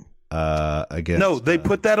 Yep. Against, no, they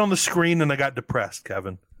put that on the screen, and I got depressed,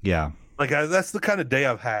 Kevin. Yeah. Like that's the kind of day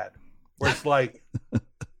I've had, where it's like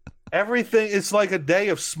everything. It's like a day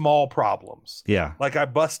of small problems. Yeah. Like I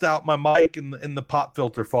bust out my mic, and the pop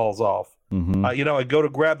filter falls off. Mm-hmm. I go to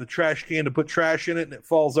grab the trash can to put trash in it, and it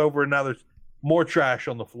falls over, and now there's more trash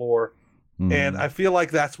on the floor. Mm-hmm. And I feel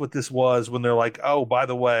like that's what this was when they're like, oh, by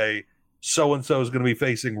the way, so-and-so is going to be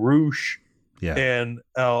facing Roosh and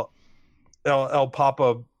El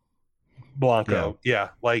Papa Blanco.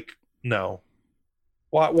 Yeah. Like, no.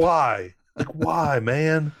 Why? Like, why,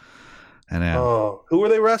 man? I know. Who are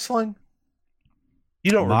they wrestling?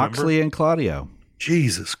 You don't remember? Moxley and Claudio.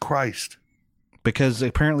 Jesus Christ. Because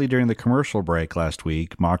apparently during the commercial break last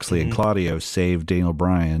week, Moxley and Claudio saved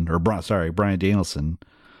Brian Danielson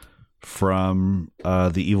from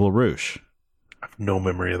the evil Roosh. I have no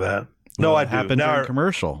memory of that. No, I do. Happened during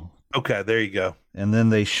commercial. Okay, there you go. And then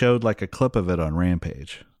they showed like a clip of it on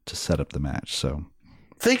Rampage to set up the match. So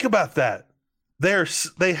think about that.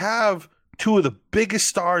 They have two of the biggest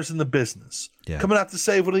stars in the business coming out to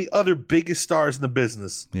save one of the other biggest stars in the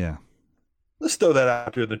business. Yeah. Let's throw that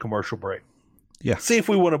out during the commercial break. Yeah. See if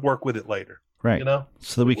we want to work with it later. Right. You know?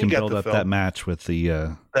 So that we can build up that match with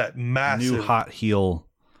the that massive new hot heel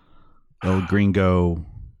El Gringo.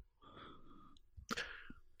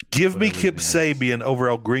 Give me Kip Sabian over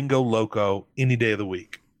El Gringo Loco any day of the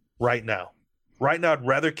week. Right now. Right now, I'd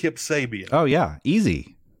rather Kip Sabian. Oh, yeah.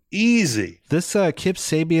 Easy. This Kip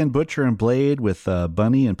Sabian, Butcher, and Blade with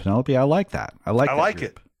Bunny and Penelope, I like that. I like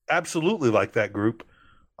it. Absolutely like that group.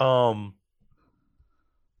 I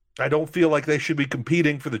don't feel like they should be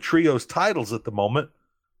competing for the trios titles at the moment.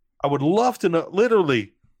 I would love to know,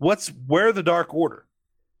 literally, where the Dark Order?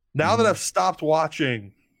 Now that I've stopped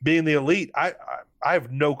watching Being the Elite, I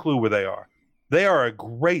have no clue where they are. They are a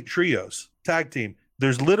great trios, tag team.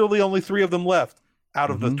 There's literally only 3 of them left out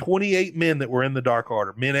of the 28 men that were in the Dark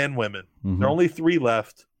Order, men and women. There are only 3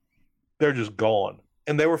 left. They're just gone.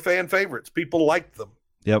 And they were fan favorites. People liked them.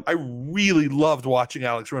 Yep. I really loved watching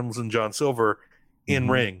Alex Reynolds and John Silver in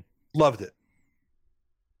ring. Loved it.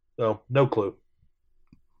 So, no clue.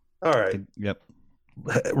 All right. Yep.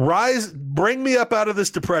 Bring me up out of this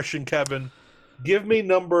depression, Kevin. Give me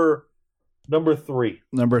number 3.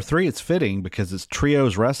 Number 3, it's fitting because it's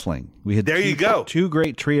trios wrestling. We had two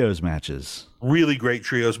great trios matches. Really great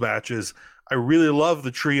trios matches. I really love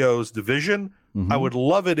the trios division. I would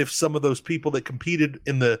love it if some of those people that competed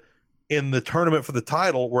in the tournament for the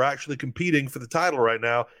title were actually competing for the title right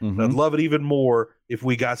now. I'd love it even more if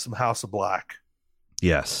we got some House of Black.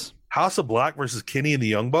 Yes. House of Black versus Kenny and the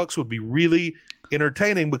Young Bucks would be really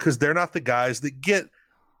entertaining because they're not the guys that get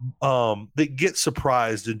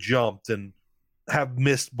surprised and jumped and have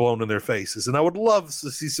mist blown in their faces. And I would love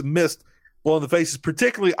to see some mist blown in the faces.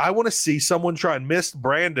 Particularly, I want to see someone try and mist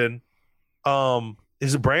Brandon.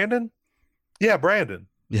 Is it Brandon? Yeah, Brandon.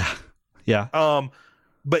 Yeah. Yeah.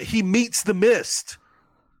 But he meets the mist.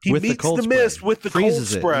 He with meets the mist with the Freezes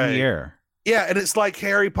cold spray. It in the air. Yeah, and it's like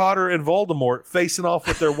Harry Potter and Voldemort facing off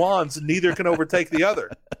with their wands, and neither can overtake the other.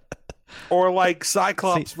 Or like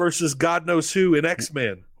Cyclops versus God knows who in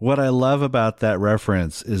X-Men. What I love about that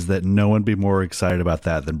reference is that no one would be more excited about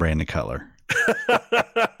that than Brandon Cutler.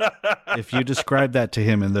 If you describe that to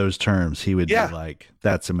him in those terms, he would be like,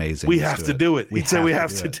 that's amazing. We have to do it. He'd say we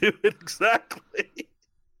have to do it. Exactly.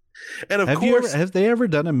 And of course, have they ever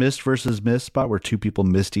done a mist versus mist spot where 2 people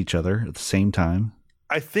missed each other at the same time?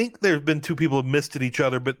 I think there have been 2 people who missed at each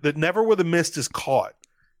other, but that never where the mist is caught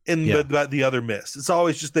in the other mist. It's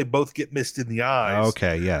always just they both get mist in the eyes.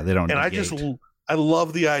 Okay, yeah, they don't. And negate. I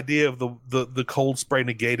love the idea of the cold spray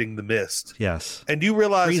negating the mist. Yes, and you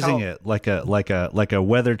realize freezing it like a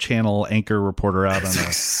Weather Channel anchor reporter out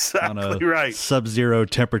on a exactly sub-zero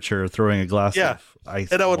temperature throwing a glass of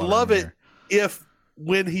ice. And I would love it if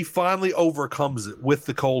when he finally overcomes it with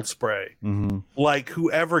the cold spray, like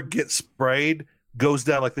whoever gets sprayed goes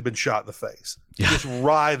down like they've been shot in the face, just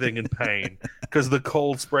writhing in pain because of the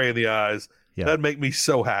cold spray in the eyes. That'd make me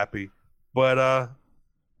so happy. But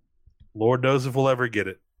Lord knows if we'll ever get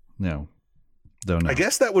it. No, don't know. I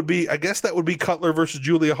guess that would be Cutler versus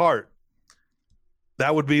Julia Hart.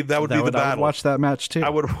 That would be the battle. I would watch that match too. I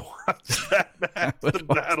would watch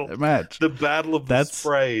that match. The battle of the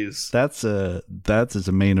sprays. That's as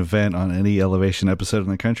a main event on any Elevation episode in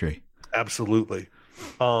the country. Absolutely.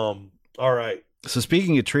 All right. So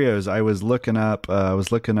speaking of trios, I was looking up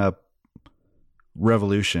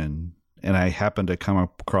Revolution, and I happened to come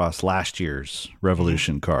across last year's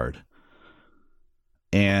Revolution card.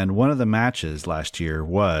 And one of the matches last year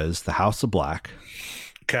was the House of Black.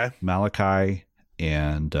 Okay. Malachi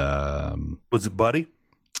and was it Buddy?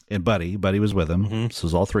 And Buddy was with him. So it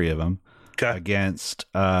was all 3 of them. Okay.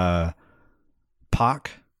 Against Pac,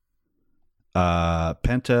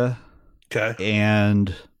 Penta,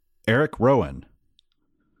 and Eric Rowan.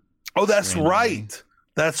 Oh, that's right.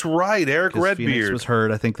 That's right. Eric Redbeard Phoenix was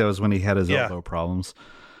hurt. I think that was when he had his elbow problems.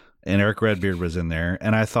 And Eric Redbeard was in there.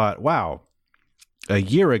 And I thought, wow, a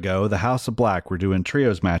year ago, the House of Black were doing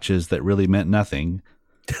trios matches that really meant nothing.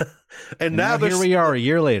 and now here we are a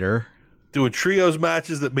year later. Doing trios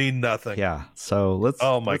matches that mean nothing. Yeah. So let's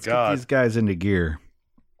get these guys into gear.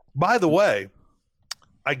 By the way,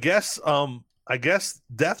 I guess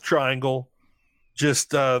Death Triangle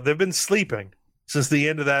just they've been sleeping since the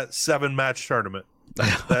end of that 7-match tournament.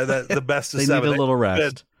 The best of 7. Need a little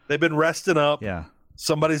rest. They've been resting up. Yeah.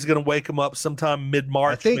 Somebody's going to wake them up sometime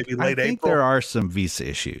mid-March, maybe late April. I think there are some visa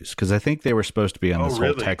issues because I think they were supposed to be on this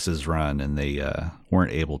whole Texas run and they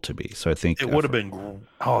weren't able to be. So I think it would have been.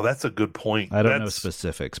 Oh, that's a good point. I don't know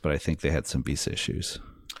specifics, but I think they had some visa issues.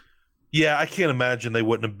 Yeah, I can't imagine they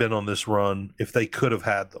wouldn't have been on this run if they could have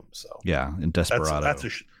had them. So Yeah, in Desperado.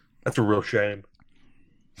 That's a real shame.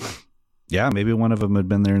 Yeah, maybe one of them had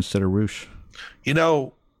been there instead of Roosh. You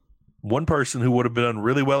know, one person who would have done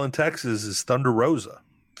really well in Texas is Thunder Rosa.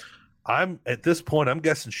 At this point, I'm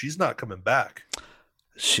guessing she's not coming back.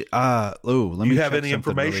 Let me have check any something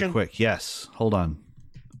information? really quick. Yes, hold on.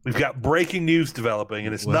 We've got breaking news developing,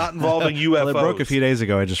 and it's not involving UFOs. Well, it broke a few days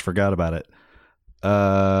ago. I just forgot about it.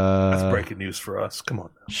 That's breaking news for us. Come on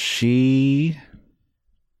now. She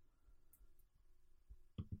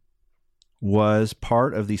was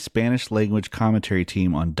part of the Spanish language commentary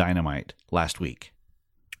team on Dynamite last week.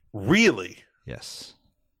 Really? Yes.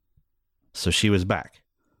 So she was back.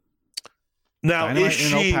 Now, Dynamite is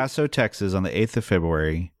she in El Paso, Texas on the 8th of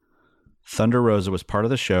February? Thunder Rosa was part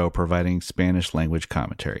of the show providing Spanish language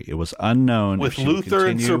commentary. It was unknown with if she would Luther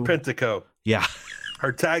and continue- Serpentico? Yeah.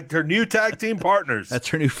 Her new tag team partners. That's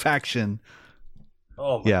her new faction.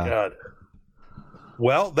 Oh my God.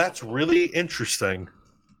 Well, that's really interesting.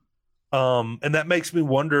 And that makes me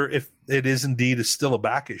wonder if it is indeed still a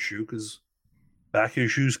back issue, because back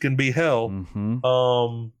issues can be hell.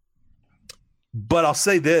 Mm-hmm. But I'll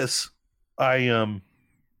say this.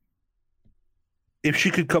 If she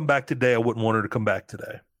could come back today, I wouldn't want her to come back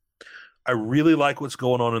today. I really like what's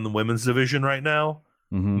going on in the women's division right now.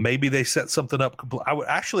 Mm-hmm. Maybe they set something up. I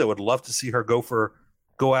would love to see her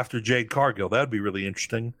go after Jade Cargill. That would be really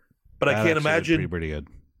interesting. But I can't imagine. Pretty good.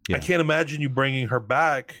 Yeah. I can't imagine you bringing her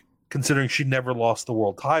back, considering she never lost the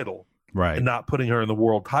world title, Right. and not putting her in the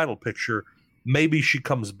world title picture. Maybe she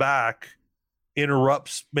comes back,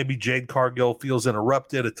 interrupts. Maybe Jade Cargill feels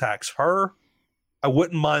interrupted, attacks her. I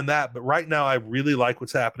wouldn't mind that. But right now, I really like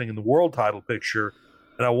what's happening in the world title picture,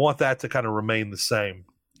 and I want that to kind of remain the same.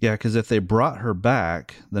 Yeah, because if they brought her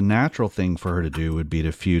back, the natural thing for her to do would be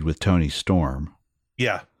to feud with Toni Storm.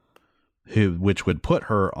 Yeah. Which would put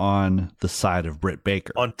her on the side of Britt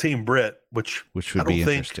Baker. On Team Britt, which would be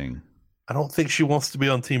interesting. I don't think she wants to be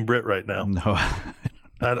on Team Britt right now. No.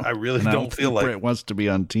 I really don't feel like Britt wants to be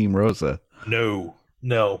on Team Rosa. No.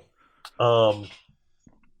 All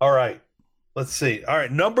right. Let's see. All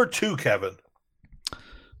right. Number 2, Kevin.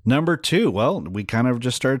 Number 2. Well, we kind of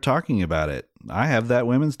just started talking about it. I have that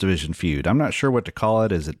women's division feud. I'm not sure what to call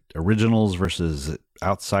it. Is it originals versus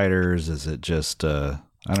outsiders? Is it just, I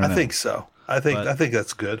don't know. I think so. I think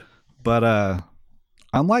that's good. But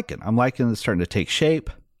I'm liking it starting to take shape.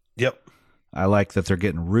 Yep. I like that they're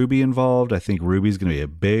getting Ruby involved. I think Ruby's going to be a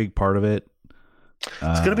big part of it.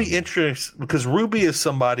 It's going to be interesting because Ruby is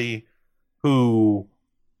somebody who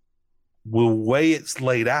will way it's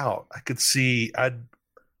laid out. I could see. I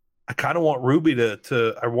kind of want Ruby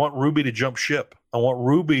I want Ruby to jump ship. I want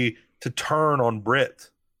Ruby to turn on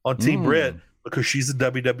Team Britt, because she's a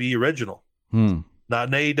WWE original, not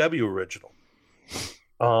an AEW original.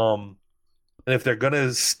 And if they're going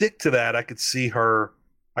to stick to that, I could see her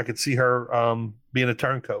being a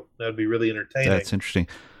turncoat. That would be really entertaining. That's interesting.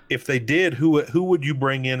 If they did, who would you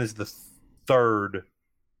bring in as the third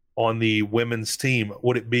on the women's team?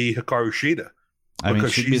 Would it be Hikaru Shida? I mean,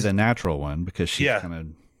 she'd be the natural one because she's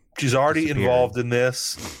she's already involved in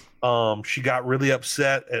this. She got really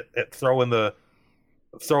upset at throwing the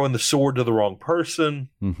sword to the wrong person.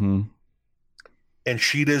 Mm-hmm. And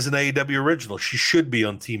Shida's an AEW original. She should be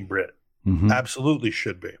on Team Britt. Mm-hmm. Absolutely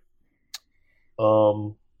should be.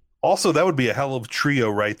 Also, that would be a hell of a trio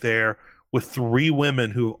right there with 3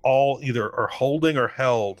 women who all either are holding or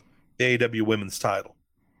held the AEW women's title.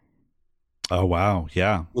 Oh, wow.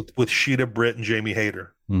 Yeah. With Shida, Britt, and Jamie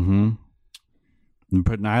Hayter. Mm-hmm. And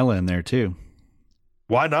put Nyla in there, too.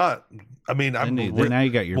 Why not? I mean, now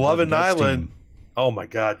you got your loving Nyla. And, oh, my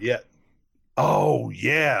God, yeah. Oh,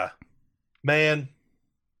 yeah. Man,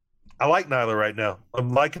 I like Nyla right now.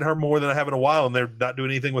 I'm liking her more than I have in a while, and they're not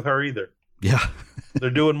doing anything with her either. Yeah. They're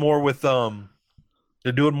doing more with Marina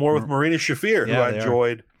Shafir, who I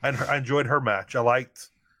enjoyed. I enjoyed her match. I liked.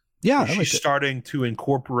 Yeah, she's starting to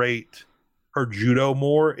incorporate her judo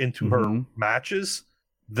more into her matches.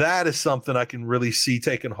 That is something I can really see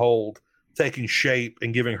taking shape,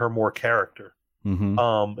 and giving her more character.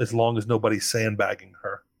 Mm-hmm. As long as nobody's sandbagging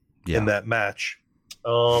her in that match.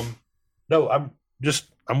 No,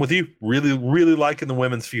 I'm with you. Really, really liking the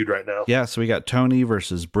women's feud right now. Yeah, so we got Toni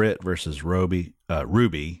versus Britt versus Ruby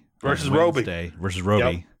versus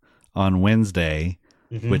Ruby on Wednesday,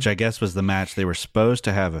 which I guess was the match they were supposed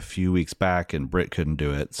to have a few weeks back, and Britt couldn't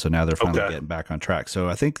do it. So now they're finally getting back on track. So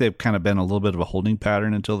I think they've kind of been a little bit of a holding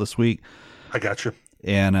pattern until this week. I got you.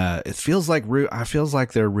 And it feels like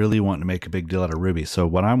they're really wanting to make a big deal out of Ruby. So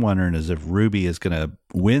what I'm wondering is if Ruby is going to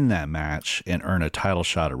win that match and earn a title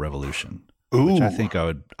shot at Revolution. Ooh, which I think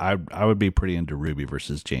I would be pretty into Ruby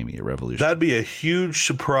versus Jamie at Revolution. that'd be a huge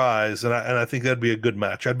surprise, and I think that'd be a good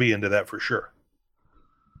match. I'd be into that for sure.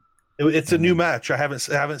 It's a new match. I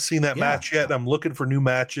haven't seen that match yet. I'm looking for new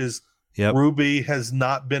matches. Yep. Ruby has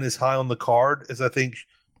not been as high on the card as I think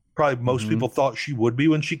probably most people thought she would be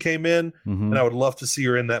when she came in, and I would love to see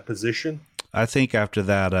her in that position. I think after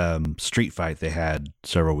that street fight they had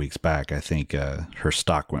several weeks back, I think her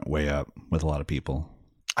stock went way up with a lot of people.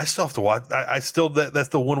 I still have to watch. I still that's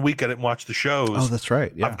the one week I didn't watch the shows. Oh, that's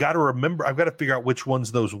right. Yeah. I've got to remember. I've got to figure out which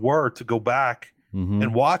ones those were to go back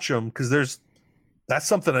and watch them because that's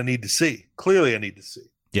something I need to see. Clearly, I need to see.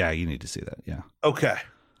 Yeah, you need to see that. Yeah. Okay.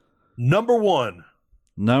 Number one.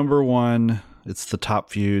 It's the top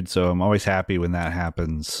feud, so I'm always happy when that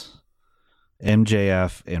happens.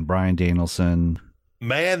 MJF and Bryan Danielson.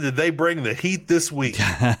 Man, did they bring the heat this week?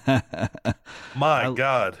 My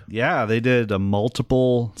God. Yeah, they did a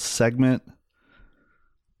multiple segment.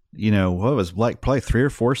 What was like probably 3 or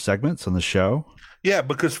 4 segments on the show. Yeah,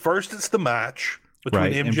 because first it's the match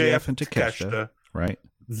between MJF and Takeshita. Right.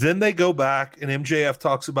 Then they go back and MJF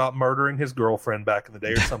talks about murdering his girlfriend back in the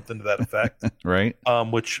day or something to that effect. Right.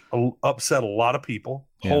 Which upset a lot of people,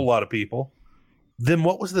 a whole lot of people. Then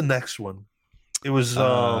what was the next one? It was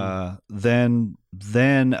then there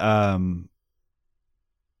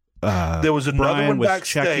was another Brian one was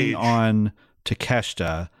backstage checking on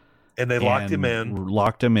Takeshita, and they locked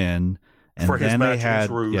him in and for his then match they had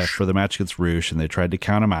against Roosh. for the match against Roosh, and they tried to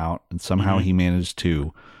count him out, and somehow he managed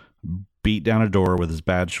to beat down a door with his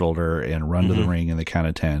bad shoulder and run to the ring in the count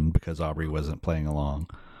of 10 because Aubrey wasn't playing along.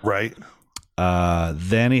 Right.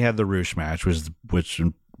 Then he had the Roosh match, which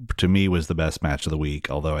to me was the best match of the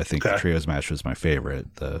week, although I think the trios match was my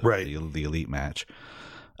favorite, the elite match.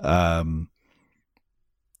 And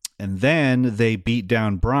then they beat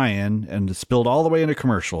down Brian and spilled all the way into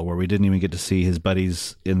commercial where we didn't even get to see his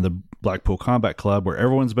buddies in the Blackpool Combat Club, where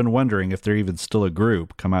everyone's been wondering if they're even still a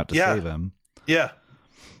group, come out to save him. Yeah.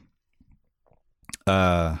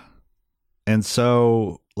 And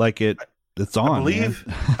so it's on.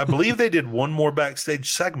 I believe they did one more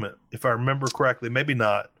backstage segment, if I remember correctly. Maybe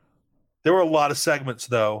not. There were a lot of segments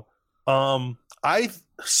though. There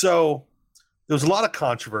was a lot of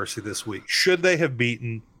controversy this week. Should they have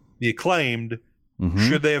beaten the Acclaimed?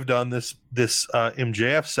 Should they have done this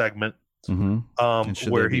MJF segment? And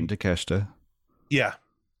should where they beat Takeshita? Yeah.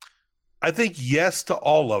 I think yes to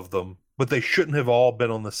all of them, but they shouldn't have all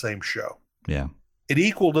been on the same show. Yeah. It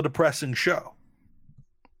equaled a depressing show.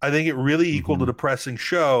 I think it really equaled a depressing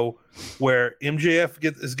show where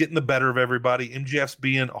MJF is getting the better of everybody. MJF's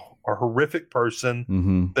being a horrific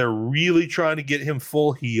person. They're really trying to get him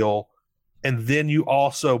full heel. And then you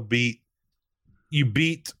also beat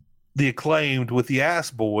the Acclaimed with the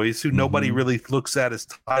Ass Boys, who nobody really looks at as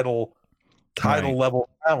title level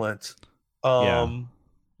talent. In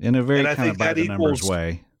a very kind of by the numbers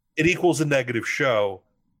way. It equals a negative show.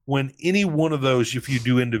 When any one of those, if you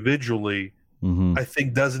do individually, I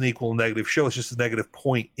think doesn't equal a negative show. It's just a negative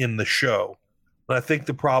point in the show. And I think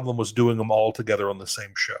the problem was doing them all together on the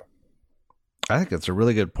same show. I think that's a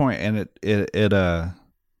really good point. And it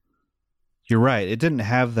you're right. It didn't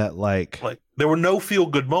have that like there were no feel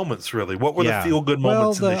good moments really. What were the feel good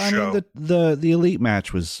moments in the show? I mean, the elite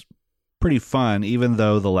match was pretty fun, even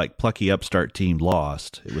though the plucky upstart team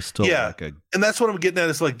lost. It was still and that's what I'm getting at.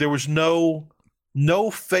 Is there was no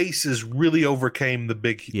faces really overcame the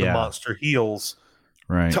monster heels,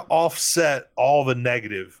 right, to offset all the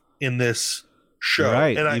negative in this show.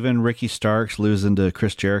 Right, and even Ricky Starks losing to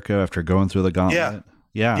Chris Jericho after going through the gauntlet.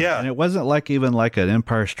 Yeah. And it wasn't even like an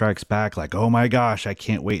Empire Strikes Back, like, oh my gosh, I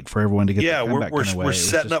can't wait for everyone to get the comeback. We're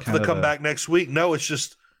setting up for the comeback next week. No, it's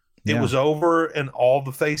just it was over and all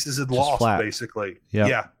the faces had lost flat. Basically.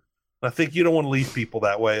 Yeah. I think you don't want to leave people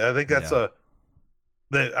that way. I think that's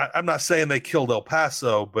I'm not saying they killed El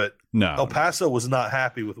Paso, but El Paso was not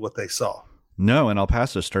happy with what they saw. No, and El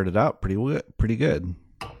Paso started out pretty good.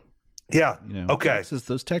 Yeah. Okay.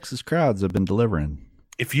 Those Texas crowds have been delivering.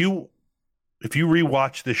 If you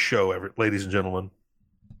rewatch this show, ladies and gentlemen,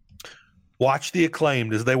 watch the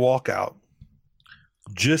Acclaimed as they walk out.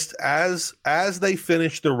 Just as they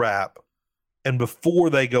finish the rap, and before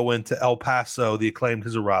they go into El Paso, the Acclaimed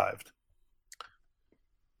has arrived.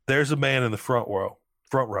 There's a man in the front row.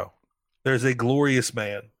 There's a glorious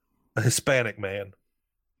man, a Hispanic man,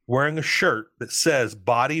 wearing a shirt that says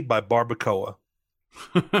 "Body by Barbacoa."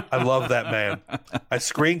 I love that man. I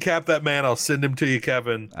screen cap that man. I'll send him to you,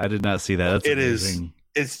 Kevin. I did not see that. That's amazing.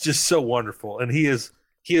 It's just so wonderful, and he is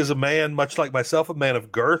a man much like myself, a man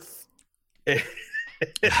of girth.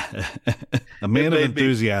 A man of made me-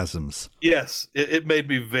 enthusiasms. Yes, it made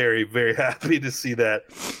me very, very happy to see that.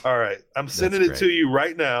 All right. I'm sending it great. to you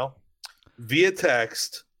right now via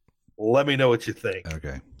text. Let me know what you think.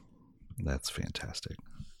 Okay. That's fantastic.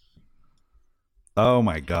 Oh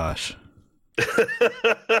my gosh.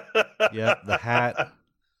 Yeah, the hat.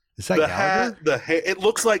 Is that the Gallagher? hat, the hair, it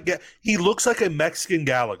looks like he looks like a Mexican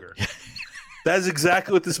Gallagher. That is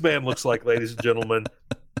exactly what this man looks like, ladies and gentlemen.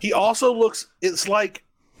 He also looks, it's like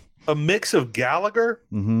a mix of Gallagher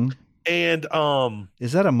Mm-hmm. and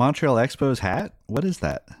Is that a Montreal Expos hat? What is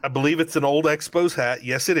that? I believe it's an old Expos hat.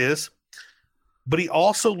 Yes, it is. But he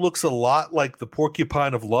also looks a lot like the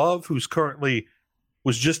Porcupine of Love, who's currently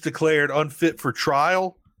was just declared unfit for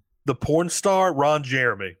trial. The porn star Ron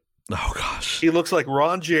Jeremy. Oh gosh. He looks like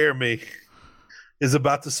Ron Jeremy is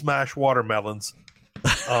about to smash watermelons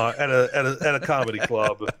at a comedy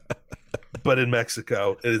club, but in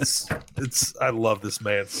Mexico. It's I love this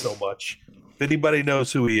man so much. If anybody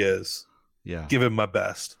knows who he is, Yeah. give him my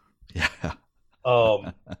best. Yeah.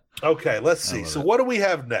 Okay, let's see. So what do we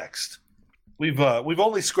have next? We've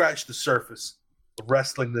only scratched the surface of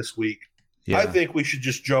wrestling this week. Yeah. I think we should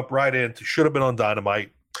just jump right into should have been on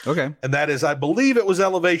Dynamite. Okay. And that is, I believe it was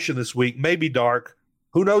Elevation this week, maybe Dark.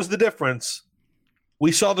 Who knows the difference?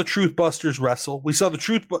 We saw the Truth Busters wrestle. We saw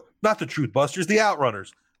not the Truth Busters, the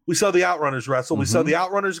Outrunners. We saw the Outrunners wrestle. We saw the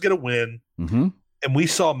Outrunners get a win. Mm-hmm. And we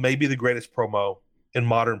saw maybe the greatest promo in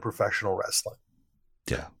modern professional wrestling.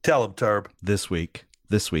 Yeah. Tell him, Turb. This week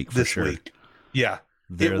for This sure. week. Yeah.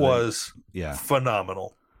 They're it was Yeah.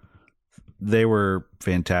 phenomenal. They were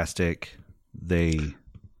fantastic. They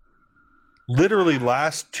Literally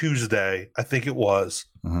last Tuesday, I think it was,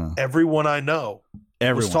 uh everyone I know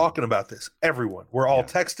everyone was talking about this. Everyone. We're all Yeah.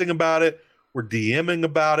 texting about it. We're DMing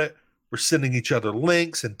about it. We're sending each other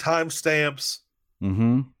links and timestamps.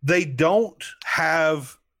 Mm-hmm. They don't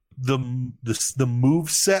have the move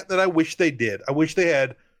set that I wish they did. I wish they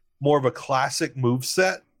had more of a classic move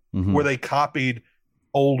set Mm-hmm. where they copied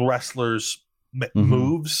old wrestlers' Mhm.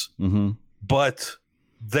 moves, Mm-hmm. but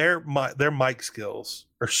their mic skills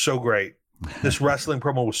are so great. This wrestling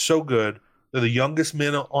promo was so good. They're the youngest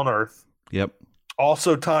men on earth. Yep.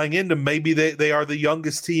 Also tying into maybe they are the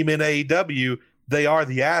youngest team in AEW. They are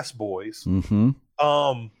the Ass Boys. Mm-hmm.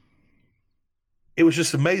 It was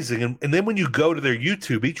just amazing. And then when you go to their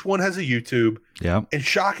YouTube, each one has a YouTube, Yep. and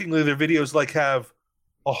shockingly, their videos like have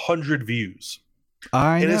 100 views.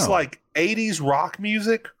 I And know. it's like 80s rock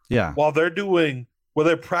music Yeah. while they're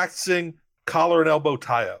practicing collar and elbow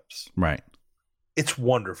tie-ups. Right. It's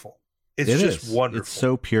wonderful. It's It just is. wonderful. It's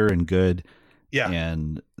so pure and good. Yeah.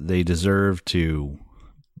 And they deserve to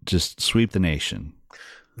just sweep the nation.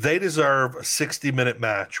 They deserve a 60-minute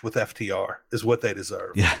match with FTR is what they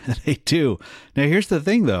deserve. Yeah, they do. Now, here's the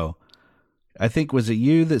thing, though. I think, was it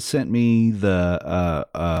you that sent me the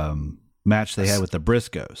match they had with the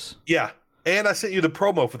Briscoes? Yeah. And I sent you the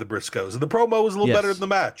promo for the Briscoes. And the promo was a little Yes. better than the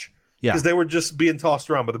match. Yeah. Because they were just being tossed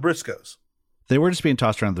around by the Briscoes. They were just being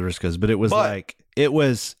tossed around the Briscoes, but it was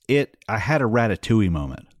I had a Ratatouille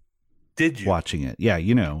moment Did you? watching it. Yeah, the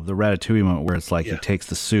Ratatouille moment where it's like Yeah. he takes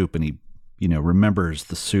the soup and he, remembers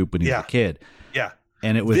the soup when he was Yeah. a kid. Yeah.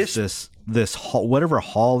 And it was this hall, whatever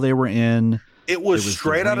hall they were in. It was the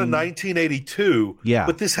straight out of ring. 1982. Yeah.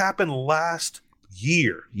 But this happened last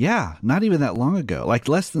year. Yeah, not even that long ago, like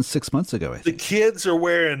less than 6 months ago, I The think. kids are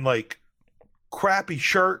wearing like crappy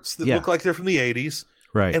shirts that Yeah. look like they're from the 80s.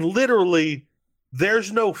 Right. And literally,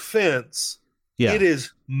 there's no fence. Yeah. It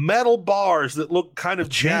is metal bars that look kind of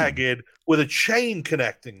chain. jagged with a chain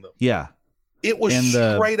connecting them. Yeah. It was And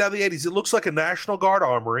the- straight out of the 80s. It looks like a National Guard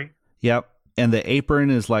armory. Yep. And the apron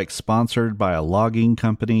is like sponsored by a logging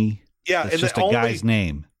company. Yeah, It's and just the a only, guy's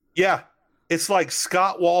name. Yeah, it's like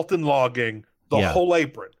Scott Walton logging the Yeah. whole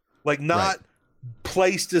apron, like not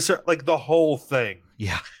placed as like the whole thing.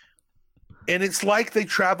 Yeah. And it's like they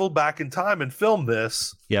traveled back in time and filmed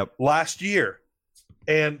this Yep. last year.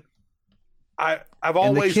 And I've And the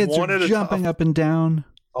always kids wanted are jumping up and down.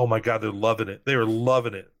 Oh my God, they're loving it. They are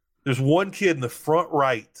loving it. There's one kid in the front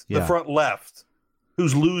right, the Yeah. front left,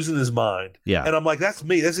 who's losing his mind. Yeah. And I'm like, that's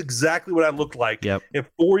me. That's exactly what I look like. Yep. At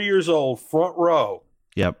 4 years old, front row,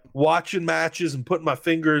 Yep. watching matches and putting my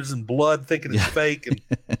fingers in blood, thinking it's Yeah. fake,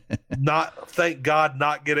 and thank God,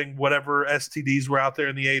 not getting whatever STDs were out there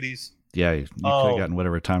in the 80s. Yeah. You could have gotten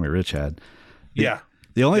whatever Tommy Rich had. Yeah.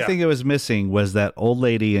 The only Yeah. thing that was missing was that old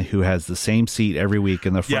lady who has the same seat every week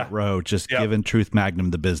in the front Yeah. row, just Yep. giving Truth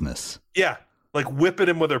Magnum the business. Yeah. Like whipping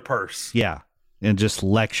him with her purse. Yeah. And just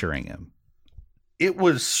lecturing him. It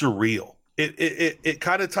was surreal. It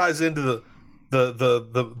kind of ties into the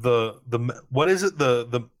what is it?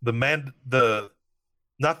 The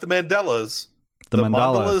not the Mandelas. The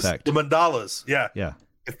mandala effect. The mandalas. Yeah. Yeah.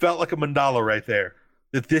 It felt like a mandala right there.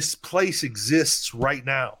 That this place exists right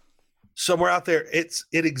now. Somewhere out there, it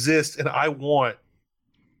exists, and I want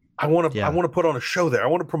to put on a show there. I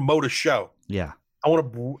want to promote a show. Yeah. I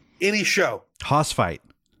want to any show. Hoss Fight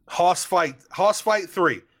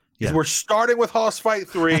 3. Yeah. We're starting with Hoss Fight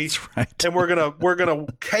 3. That's right. And we're gonna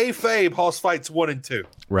kayfabe Hoss Fights 1 and 2.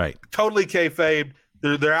 Right. Totally kayfabe.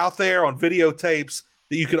 They're out there on videotapes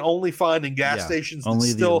that you can only find in gas stations only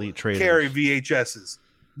that still the elite traders carry VHSs.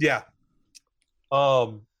 Yeah.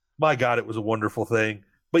 My God, it was a wonderful thing.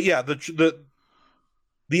 But yeah, the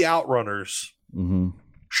Outrunners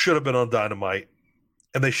should have been on Dynamite,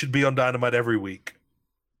 and they should be on Dynamite every week.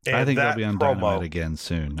 And I think they'll be on Dynamite promo, again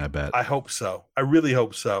soon. I bet. I hope so. I really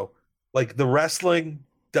hope so. Like, the wrestling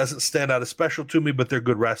doesn't stand out as special to me, but they're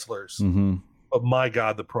good wrestlers. Mm-hmm. But my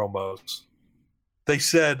God, the promos. They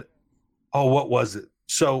said, "Oh, what was it?"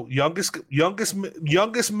 So youngest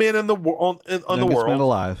men in the world on the world, men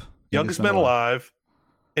alive, youngest men alive,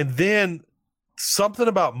 and then something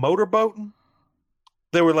about motorboating.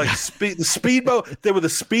 They were like the speedboat. They were the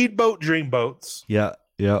speedboat dreamboats. Yeah,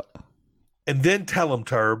 yeah. And then tell him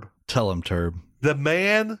Turb. Tell him Turb. The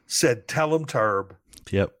man said, "Tell him Turb."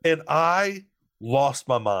 Yep. And I lost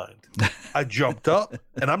my mind. I jumped up,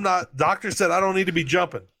 and I'm not. Doctor said I don't need to be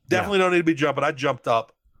jumping. Definitely don't need to be jumping. I jumped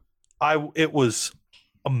up. It was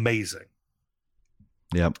amazing.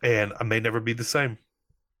 Yep. And I may never be the same.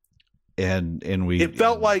 And it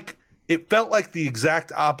felt like the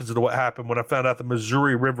exact opposite of what happened when I found out the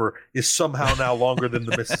Missouri River is somehow now longer than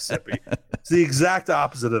the Mississippi. It's the exact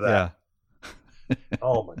opposite of that. Yeah.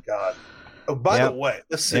 Oh my God. Oh, by the way,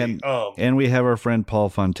 let's see. And we have our friend Paul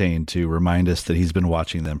Fontaine to remind us that he's been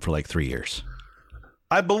watching them for like 3 years.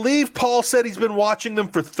 I believe Paul said he's been watching them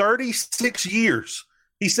for 36 years.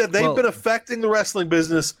 He said they've been affecting the wrestling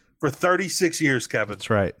business for 36 years, Kevin. That's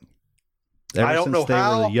right. I don't know they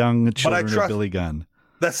how, were the young children but of Billy Gunn.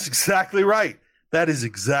 That's exactly right. That is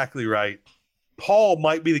exactly right. Paul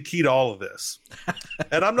might be the key to all of this.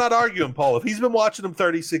 And I'm not arguing, Paul. If he's been watching them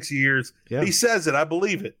 36 years, he says it. I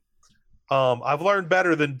believe it. I've learned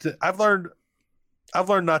better than I've learned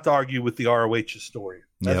not to argue with the ROH's story.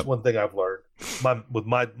 That's one thing I've learned with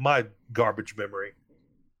my garbage memory.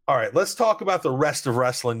 All right, let's talk about the rest of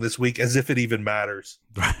wrestling this week as if it even matters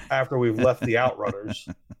after we've left the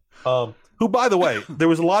Outrunners. Who, by the way, there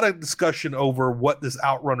was a lot of discussion over what does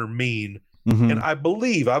Outrunner mean. Mm-hmm. And I've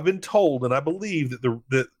been told, and I believe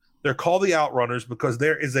that they're called the Outrunners because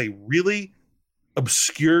there is a really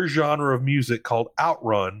obscure genre of music called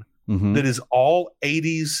Outrun that is all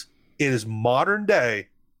 80s. It is modern day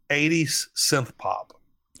 80s synth pop.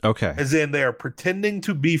 Okay. As in they are pretending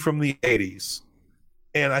to be from the 80s.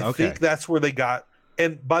 And I think that's where they got.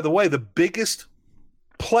 And by the way, the biggest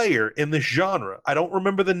player in this genre, I don't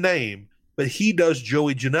remember the name, but he does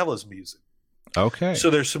Joey Janela's music. Okay. So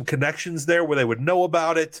there's some connections there where they would know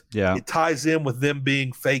about it. Yeah. It ties in with them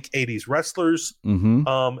being fake 80s wrestlers. Mm-hmm.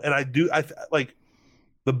 And I like,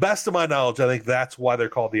 the best of my knowledge, I think that's why they're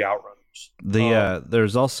called the Outrunners.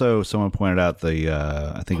 There's also someone pointed out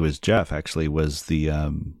I think it was Jeff actually, was there's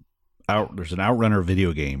an Outrunner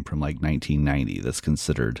video game from like 1990 that's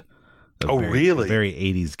considered a very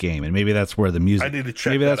 80s game, and maybe that's where the music. I need to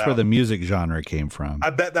check. Maybe that's out. where the music genre came from.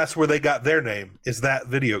 I bet that's where they got their name. Is that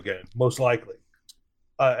video game most likely?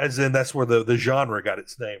 As in that's where the genre got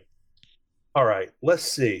its name. All right, let's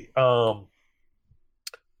see. I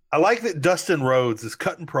like that Dustin Rhodes is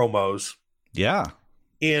cutting promos. Yeah,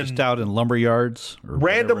 just out in lumber yards, or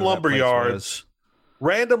random lumber yards.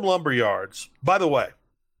 Random lumber yards. By the way,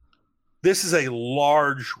 this is a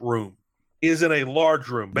large room. Is in a large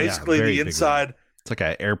room. Basically, the inside. It's like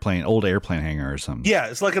an old airplane hangar or something. Yeah,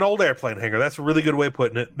 it's like an old airplane hangar. That's a really good way of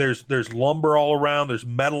putting it. There's lumber all around. There's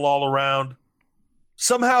metal all around.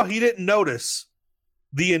 Somehow he didn't notice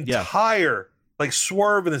the entire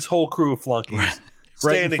Swerve and his whole crew of flunkies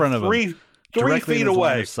standing in front of him. 3 feet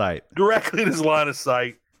away, directly in his line of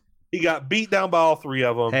sight. He got beat down by all three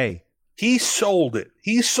of them. Hey, he sold it.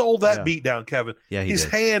 He sold that beat down, Kevin. Yeah, his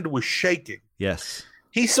hand was shaking. Yes.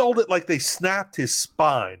 He sold it like they snapped his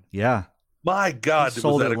spine. Yeah. My God, he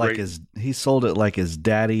sold it like his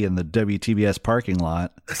daddy in the WTBS parking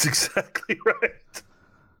lot. That's exactly right.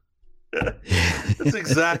 That's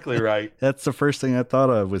exactly right. That's the first thing I thought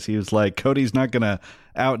of was he was like, Cody's not gonna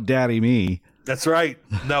out daddy me. That's right.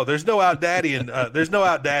 No, there's no out daddy in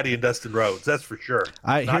Dustin Rhodes. That's for sure.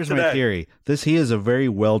 Here's my theory. He is a very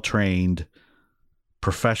well trained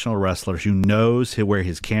professional wrestler who knows where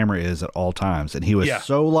his camera is at all times, and he was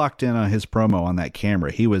so locked in on his promo on that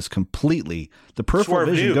camera, he was completely the peripheral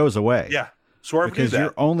vision goes away. Yeah, Swerve because knew that.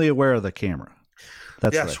 you're only aware of the camera.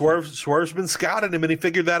 That's yeah, Swerve's been scouting him, and he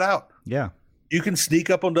figured that out. Yeah. You can sneak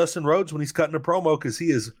up on Dustin Rhodes when he's cutting a promo because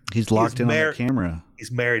he's locked in on the camera.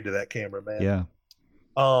 He's married to that camera, man. Yeah.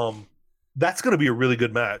 That's going to be a really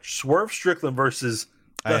good match. Swerve Strickland versus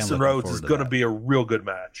Dustin Rhodes is going to be a real good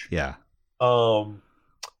match. Yeah. I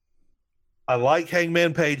like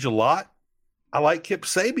Hangman Page a lot. I like Kip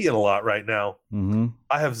Sabian a lot right now. Mm-hmm.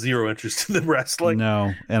 I have zero interest in them wrestling.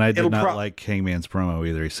 No, and I did not like Hangman's promo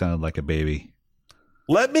either. He sounded like a baby.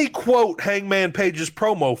 Let me quote Hangman Page's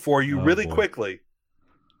promo for you quickly.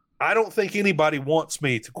 I don't think anybody wants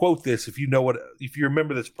me to quote this if you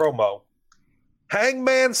remember this promo.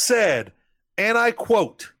 Hangman said, and I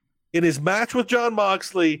quote, in his match with Jon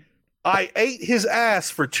Moxley, I ate his ass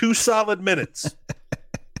for 2 solid minutes.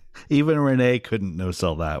 Even Renee couldn't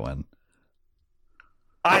no-sell that one.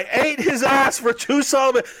 I ate his ass for 2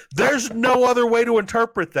 solid minutes. There's no other way to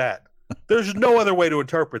interpret that. There's no other way to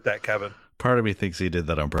interpret that, Kevin. Part of me thinks he did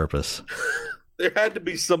that on purpose. There had to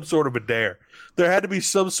be some sort of a dare. There had to be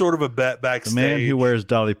some sort of a bet backstage. The man who wears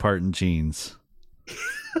Dolly Parton jeans.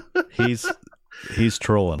 He's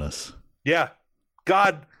trolling us. Yeah.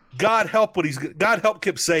 God help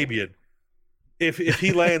Kip Sabian. If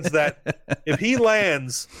he lands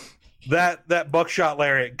that buckshot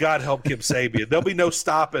lariat, God help Kip Sabian. There'll be no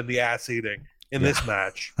stopping the ass eating in this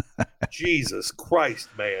match. Jesus Christ,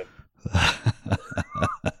 man.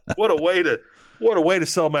 What a way to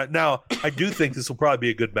sell a match. Now, I do think this will probably be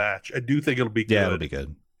a good match. I do think it'll be good. Yeah, it'll be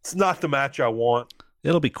good. It's not the match I want.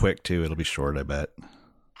 It'll be quick too. It'll be short, I bet.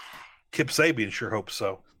 Kip Sabian sure hopes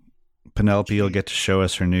so. Penelope will get to show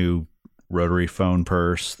us her new rotary phone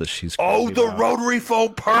purse that she's rotary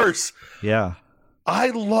phone purse. Yeah. I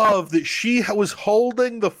love that she was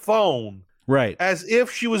holding the phone right as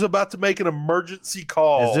if she was about to make an emergency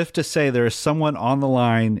call. As if to say there is someone on the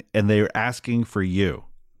line and they're asking for you.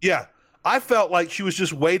 Yeah. I felt like she was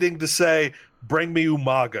just waiting to say, bring me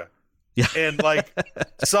Umaga. Yeah. And like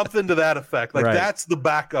something to that effect. Like that's the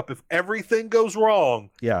backup. If everything goes wrong,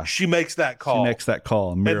 she makes that call.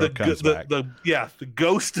 And Miro comes back. The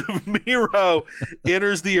ghost of Miro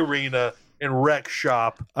enters the arena and wrecks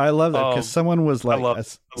shop. I love that because someone was like,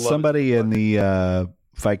 somebody in the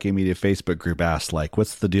Fight Game Media Facebook group asked, like,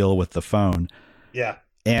 what's the deal with the phone? Yeah.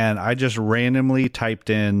 And I just randomly typed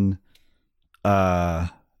in on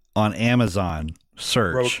Amazon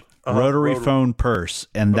search rotary phone purse,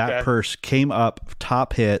 and that purse came up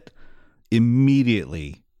top hit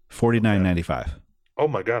immediately, $49.95. Oh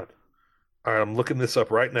my god! All right, I'm looking this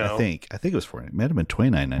up right now. I think it was $49. It might have been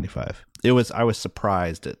 $29.95. It was. I was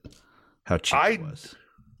surprised at how cheap it was.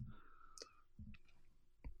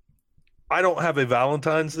 I don't have a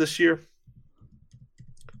Valentine's this year,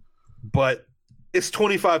 but it's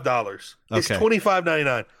 $25. It's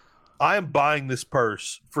 $25.99. I am buying this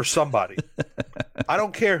purse for somebody. I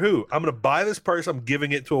don't care who. I'm going to buy this purse. I'm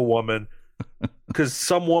giving it to a woman because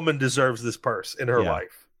some woman deserves this purse in her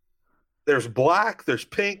life. There's black, there's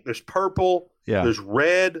pink, there's purple, there's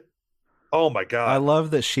red. Oh my God. I love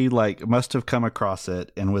that she like must have come across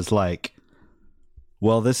it and was like,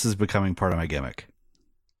 well, this is becoming part of my gimmick.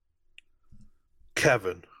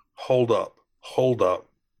 Kevin, hold up.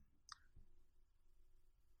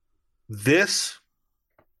 This,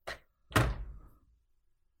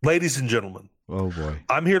 ladies and gentlemen, oh boy,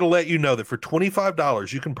 I'm here to let you know that for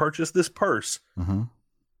 $25 you can purchase this purse, and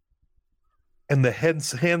the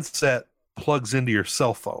handset plugs into your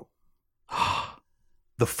cell phone.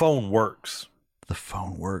 The phone works.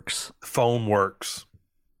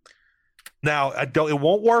 Now, it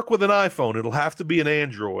won't work with an iPhone. It'll have to be an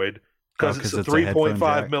Android because it's a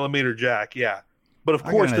 3.5 millimeter jack. Yeah, but of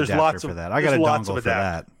course, there's lots of that. I got a dongle for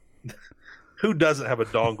that. Who doesn't have a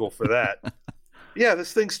dongle for that? Yeah,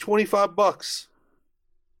 this thing's $25.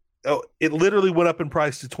 Oh, it literally went up in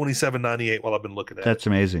price to $27.98 while I've been looking at it. That's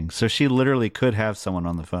amazing. So she literally could have someone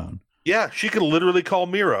on the phone. Yeah, she could literally call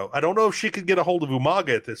Miro. I don't know if she could get a hold of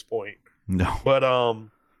Umaga at this point. No. But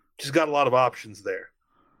she's got a lot of options there.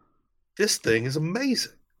 This thing is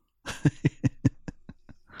amazing.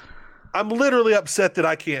 I'm literally upset that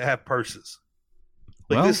I can't have purses.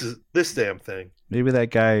 This damn thing. Maybe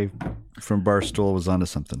that guy from Barstool was onto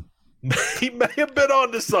something. He may have been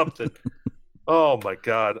onto something. Oh my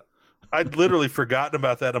God. I'd literally forgotten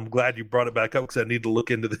about that. I'm glad you brought it back up because I need to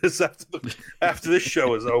look into this after this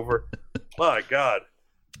show is over. My God.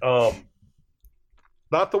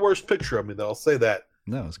 Not the worst picture of me, though. I'll say that.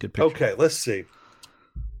 No, it's a good picture. Okay, let's see.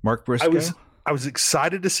 Mark Briscoe? I was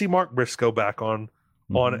excited to see Mark Briscoe back on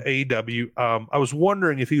AEW. I was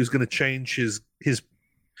wondering if he was going to change his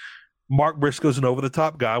Mark Briscoe's an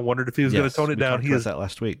over-the-top guy. I wondered if he was going to tone it down. He is that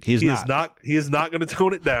last week. He is not. He is not going to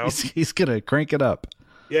tone it down. He's going to crank it up.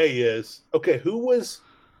 Yeah, he is. Okay, who was?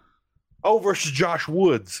 Oh, versus Josh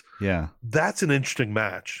Woods. Yeah, that's an interesting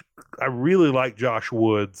match. I really like Josh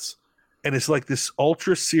Woods, and it's like this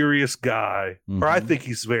ultra serious guy, or I think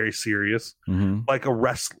he's very serious, like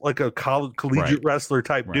a collegiate wrestler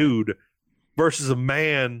type dude, versus a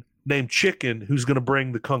man named Chicken who's going to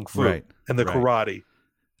bring the kung fu and the karate.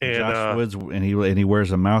 And Josh Woods, and he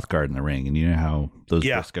wears a mouth guard in the ring, and you know how those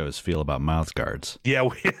Briscoes feel about mouth guards. Yeah,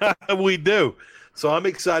 we do. So I'm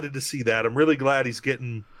excited to see that. I'm really glad he's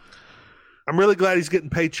getting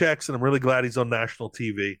paychecks, and I'm really glad he's on national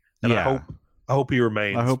TV. And I hope he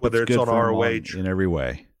remains. I hope whether it's on ROH in every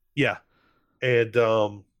way. Yeah,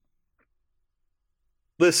 and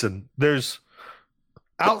listen, there's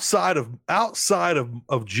outside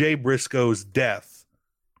of Jay Briscoe's death.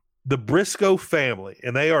 The Briscoe family,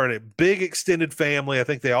 and they are a big extended family. I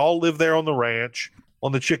think they all live there on the ranch,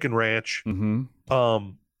 on the chicken ranch. At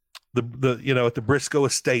the Briscoe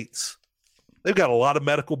Estates. They've got a lot of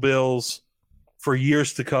medical bills for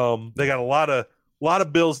years to come. They got a lot of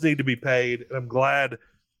bills need to be paid, and I'm glad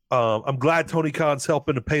Tony Khan's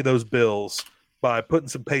helping to pay those bills by putting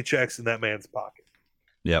some paychecks in that man's pocket.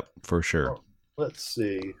 Yep, for sure. Let's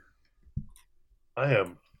see.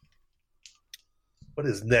 What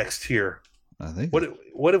is next here? I think.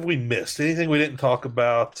 What have we missed? Anything we didn't talk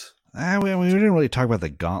about? We didn't really talk about the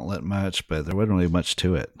gauntlet much, but there wasn't really much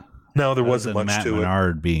to it. No, there wasn't much Matt to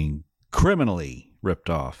Menard being criminally ripped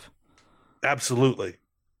off. Absolutely.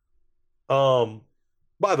 By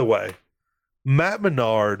the way, Matt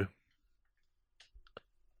Menard,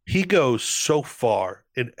 he goes so far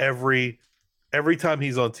in every time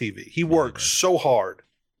he's on TV. He works so hard.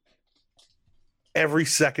 Every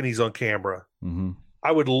second he's on camera. Mm-hmm.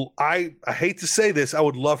 I hate to say this, I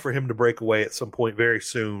would love for him to break away at some point very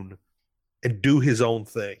soon and do his own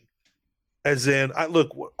thing. As in,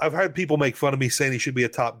 I've had people make fun of me saying he should be a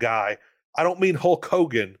top guy. I don't mean Hulk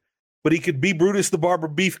Hogan, but he could be Brutus the Barber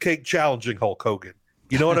Beefcake challenging Hulk Hogan.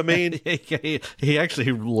 You know what I mean? he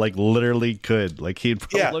actually literally could. He'd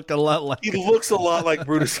look a lot like. He looks a lot like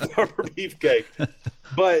Brutus the Barber Beefcake,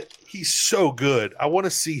 but he's so good. I want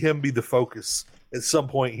to see him be the focus at some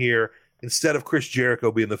point here, instead of Chris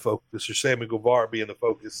Jericho being the focus or Sammy Guevara being the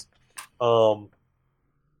focus.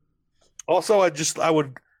 Also, I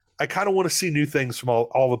kind of want to see new things from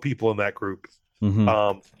all the people in that group.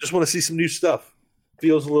 Mm-hmm. Just want to see some new stuff.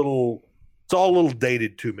 It's all a little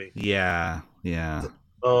dated to me. Yeah.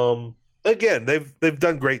 Again, they've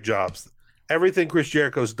done great jobs. Everything Chris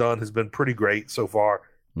Jericho's done has been pretty great so far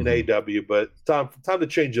in AEW, but time to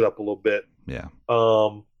change it up a little bit. Yeah.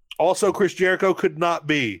 Also, Chris Jericho could not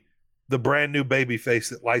be the brand new babyface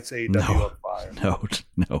that lights AEW on fire.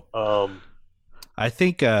 No. I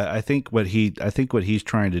think what he's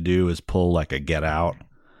trying to do is pull like a Get Out.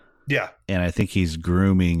 Yeah. And I think he's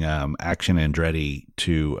grooming Action Andretti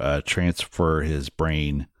to transfer his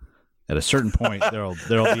brain. At a certain point, there'll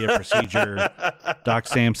be a procedure. Doc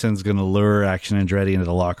Samson's going to lure Action Andretti into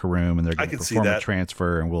the locker room, and they're going to perform a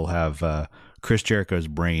transfer, and we'll have Chris Jericho's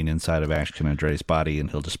brain inside of Action Andretti's body,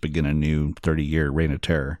 and he'll just begin a new 30-year reign of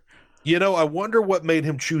terror. You know, I wonder what made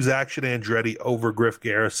him choose Action Andretti over Griff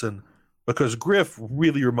Garrison, because Griff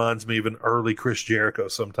really reminds me of an early Chris Jericho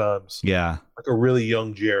sometimes. Yeah. Like a really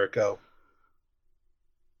young Jericho.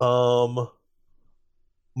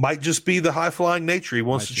 Might just be the high-flying nature. He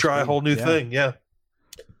wants to try a whole new thing. Yeah.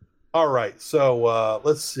 All right. So,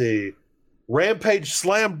 let's see. Rampage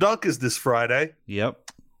Slam Dunk is this Friday.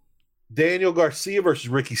 Yep. Daniel Garcia versus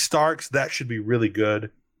Ricky Starks. That should be really good.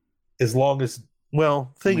 As long as,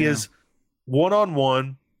 is,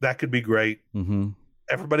 one-on-one, that could be great. Mm-hmm.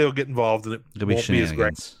 Everybody will get involved in it. There'll be shenanigans. Be as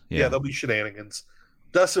great. Yeah, there'll be shenanigans.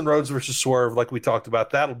 Dustin Rhodes versus Swerve, like we talked about,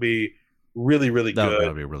 that'll be really, really good.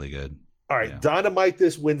 That'll be really good. All right, Dynamite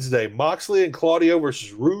this Wednesday. Moxley and Claudio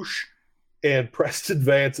versus Roosh and Preston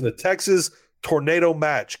Vance in a Texas tornado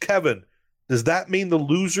match. Kevin, does that mean the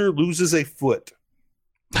loser loses a foot?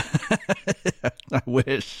 I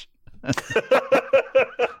wish.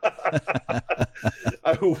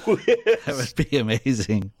 I wish. That would be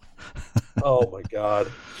amazing. Oh, my God.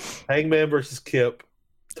 Hangman versus Kip.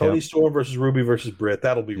 Tony Storm versus Ruby versus Britt.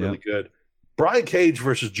 That'll be really good. Brian Cage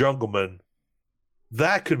versus Jungleman.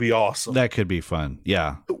 That could be awesome. That could be fun.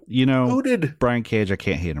 Yeah. You know, who did Brian Cage? I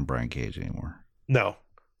can't hate on Brian Cage anymore. No.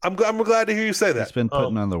 I'm glad to hear you say that. He's been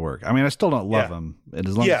putting on the work. I mean, I still don't love him. And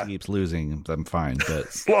as long as he keeps losing, I'm fine. But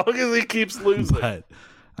as long as he keeps losing. But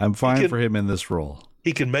I'm fine for him in this role.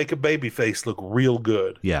 He can make a babyface look real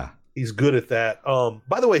good. Yeah. He's good at that.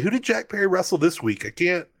 By the way, who did Jack Perry wrestle this week? I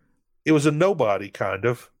can't It was a nobody, kind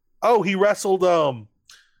of. Oh, he wrestled the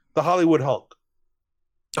Hollywood Hulk.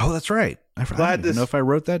 Oh, that's right. I don't even know if I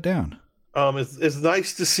wrote that down. It's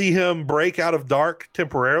nice to see him break out of dark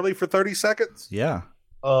temporarily for 30 seconds. Yeah.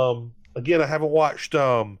 Again, I haven't watched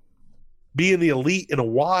Being the Elite in a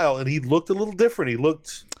while, and he looked a little different.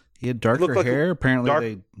 He had darker hair.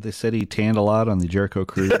 Apparently, they said he tanned a lot on the Jericho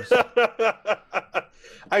Cruise.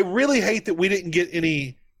 I really hate that we didn't get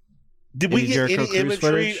any. Did we get Jericho any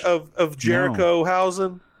imagery footage? of Jericho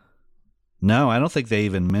Hausen? No, I don't think they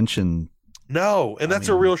even mentioned. No, and that's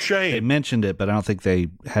a real shame. They mentioned it, but I don't think they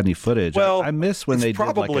had any footage. Well, I miss when they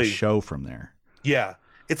did like a show from there. Yeah,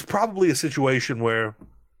 it's probably a situation where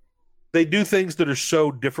they do things that are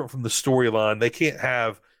so different from the storyline. They can't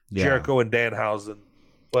have Jericho and Danhausen.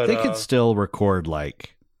 But they could still record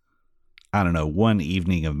like, I don't know, one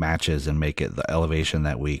evening of matches and make it the Elevation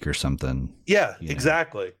that week or something. Yeah,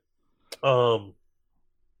 exactly. Oh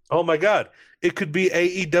my God. It could be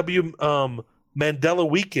AEW Mandela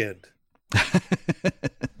Weekend.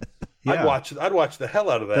 Yeah. I'd watch the hell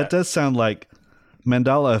out of that. That does sound like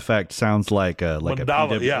Mandela Effect sounds like a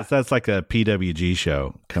Mandela, that's like a PWG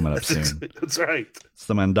show coming up soon. That's right. It's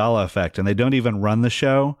the Mandela Effect, and they don't even run the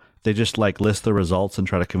show. They just like list the results and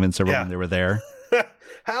try to convince everyone they were there.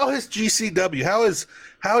 How has GCW? How has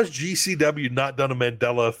GCW not done a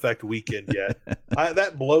Mandela Effect weekend yet?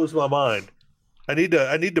 That blows my mind. I need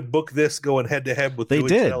to book this going head to head with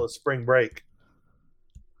Janela Spring Break.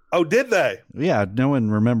 Oh, did they? Yeah, no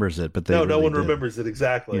one remembers it, but no one remembers it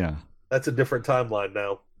exactly. Yeah, that's a different timeline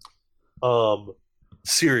now.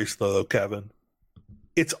 Seriously though, Kevin,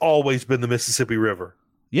 it's always been the Mississippi River.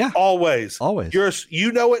 Yeah, always.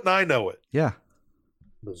 You know it, and I know it. Yeah,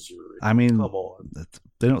 Missouri. I mean, come on.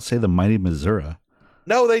 They don't say the mighty Missouri.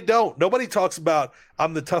 No, they don't. Nobody talks about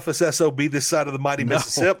I'm the toughest SOB this side of the mighty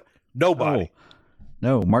Mississippi. Nobody.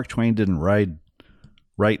 No, Mark Twain didn't write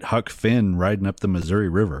Huck Finn riding up the Missouri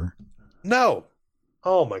River. No.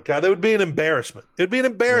 Oh my God, that would be an embarrassment. It would be an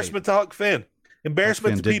embarrassment to Huck Finn.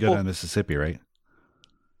 Embarrassment Huck Finn to people. Did go down Mississippi, right?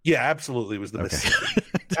 Yeah, absolutely. It was the Mississippi.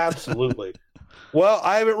 Absolutely. Well,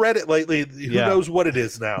 I haven't read it lately. Who knows what it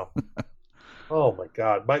is now? Oh my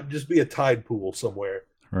God, might just be a tide pool somewhere.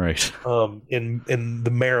 Right. In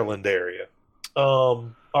the Maryland area.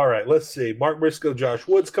 All right, let's see. Mark Briscoe, Josh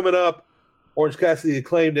Woods coming up. Orange Cassidy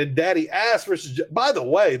Acclaimed, and Daddy Ass versus. By the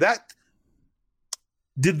way,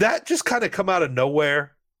 did that just kind of come out of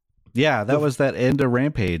nowhere? Yeah, that was that end of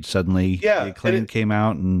Rampage. Suddenly, the Acclaimed came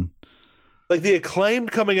out and like the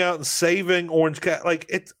Acclaimed coming out and saving Orange Cat. Like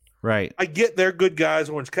it's right. I get they're good guys.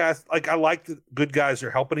 Orange Cat. Like I like the good guys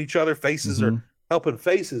are helping each other. Faces are helping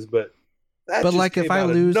faces, but like if I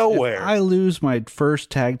lose my first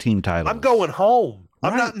tag team title, I'm going home.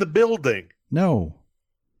 I'm not in the building. No.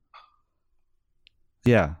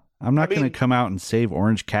 Yeah, I'm not going to come out and save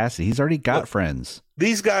Orange Cassidy. He's already got friends.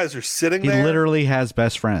 These guys are sitting there. He literally has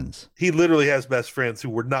best friends. He literally has best friends who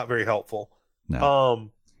were not very helpful. No.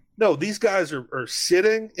 No, these guys are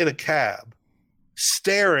sitting in a cab,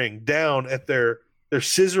 staring down at their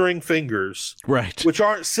scissoring fingers, right? Which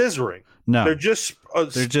aren't scissoring. No, they're just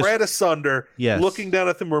spread asunder, looking down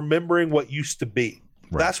at them, remembering what used to be.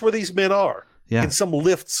 Right. That's where these men are. Yeah. In some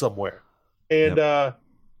lift somewhere, and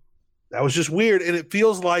that was just weird. And it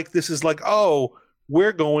feels like this is like, oh,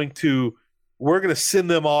 we're going to send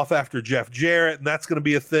them off after Jeff Jarrett, and that's going to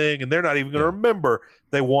be a thing. And they're not even going to remember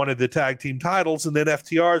they wanted the tag team titles. And then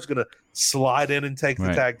FTR is going to slide in and take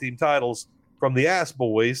the tag team titles from the Ass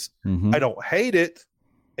Boys. I don't hate it.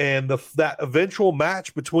 And that eventual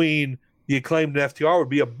match between the Acclaimed and FTR would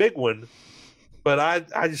be a big one. But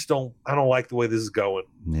I just don't like the way this is going.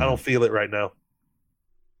 Yeah. I don't feel it right now.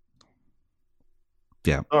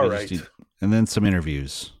 Yeah. All right. And then some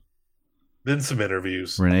interviews.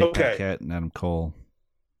 Renee Paquette and Adam Cole.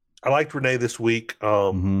 I liked Renee this week.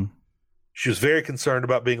 She was very concerned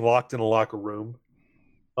about being locked in a locker room.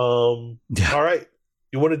 All right.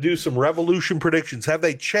 You want to do some Revolution predictions? Have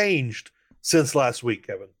they changed since last week,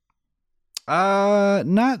 Kevin?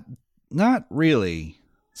 Not really.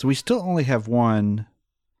 So we still only have one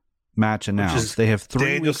match announced. They have 3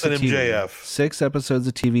 Danielson weeks of TV, MJF. 6 episodes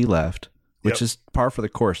of TV left. Which is par for the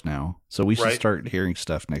course now. So we should start hearing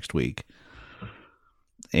stuff next week.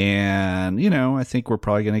 And, I think we're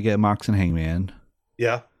probably going to get Mox and Hangman.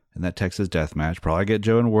 Yeah. In that Texas death match. Probably get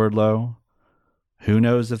Joe and Wardlow. Who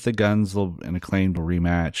knows if the Guns and Acclaimed will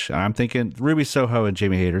rematch. I'm thinking Ruby Soho and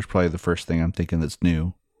Jamie Hayter is probably the first thing I'm thinking that's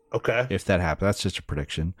new. Okay. If that happens. That's just a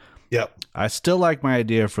prediction. Yep. I still like my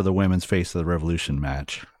idea for the women's Face of the Revolution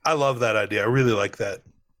match. I love that idea. I really like that.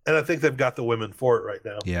 And I think they've got the women for it right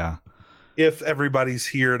now. Yeah. If everybody's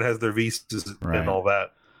here and has their visas and all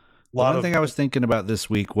that. The one thing I was thinking about this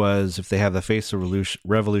week was if they have the Face of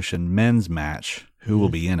Revolution men's match, who will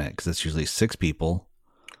be in it? Because it's usually 6 people.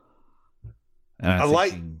 And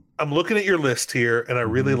I'm looking at your list here, and I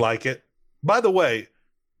really like it. By the way,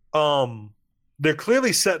 they're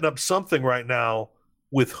clearly setting up something right now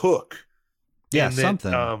with Hook. Yeah,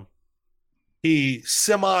 something. He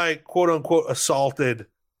quote unquote assaulted.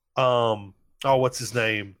 What's his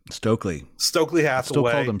name? Stokely Hathaway. Still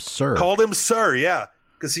called him sir. Called him sir, yeah,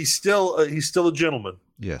 because he's still a gentleman.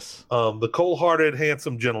 Yes. The cold-hearted,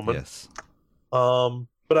 handsome gentleman. Yes.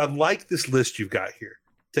 But I like this list you've got here: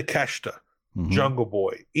 Takeshita, Jungle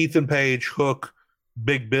Boy, Ethan Page, Hook,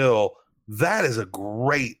 Big Bill. That is a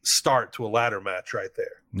great start to a ladder match right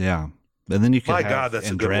there. Yeah. And then you can have that's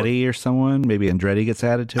Andretti or someone. Maybe Andretti gets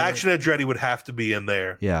added to Action Andretti would have to be in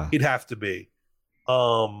there. Yeah. He'd have to be.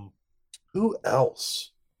 Who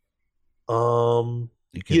else?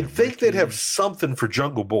 You'd think they'd have something for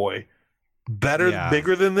Jungle Boy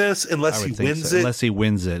bigger than this, unless he wins it. Unless he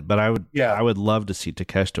wins it. But I would love to see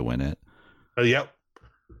Takeshita win it. Yep.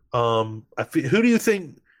 Who do you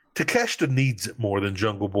think? Takeshita needs it more than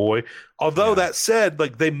Jungle Boy. Although that said,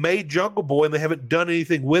 like, they made Jungle Boy and they haven't done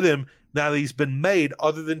anything with him now that he's been made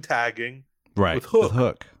other than tagging with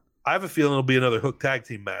Hook. I have a feeling it'll be another Hook tag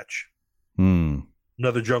team match.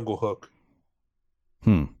 Another Jungle Hook.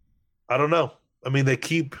 I don't know. I mean, they're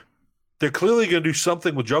clearly going to do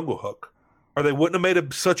something with Jungle Hook, or they wouldn't have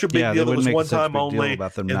made such a big deal. It was one time only,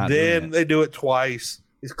 and then they do it twice.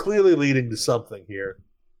 It's clearly leading to something here.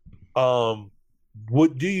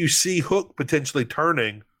 What do you see Hook potentially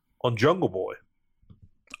turning on Jungle Boy?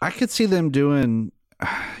 I could see them doing.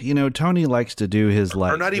 Tony likes to do his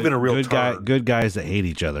or not even a real good guys that hate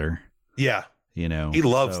each other. Yeah, he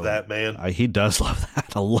loves that, man. He does love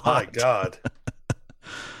that a lot. My God,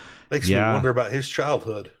 makes me wonder about his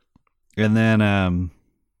childhood. And then,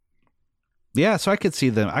 so I could see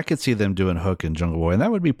them doing Hook and Jungle Boy, and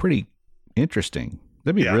that would be pretty interesting.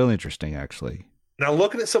 That'd be real interesting, actually. Now,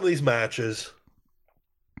 looking at some of these matches.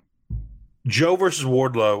 Joe versus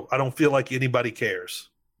Wardlow, I don't feel like anybody cares.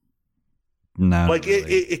 No, like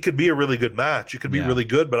really. It could be a really good match. It could be really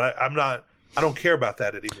good, but I don't care about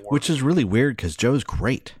that anymore. Which is really weird because Joe's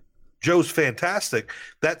great. Joe's fantastic.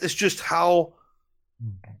 That is just how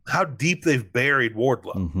deep they've buried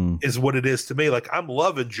Wardlow is what it is to me. Like, I'm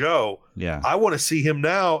loving Joe. Yeah, I want to see him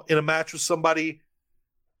now in a match with somebody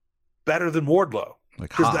better than Wardlow.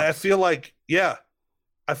 Because I feel like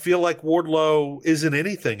Wardlow isn't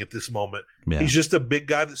anything at this moment. Yeah. He's just a big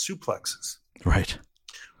guy that suplexes. Right.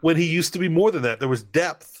 When he used to be more than that. There was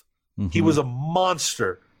depth. He was a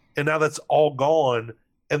monster. And now that's all gone.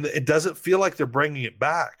 And it doesn't feel like they're bringing it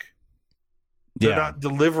back. They're not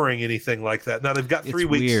delivering anything like that. Now they've got 3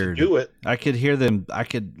 weeks to do it. I could hear them.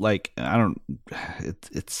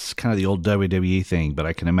 It's kind of the old WWE thing, but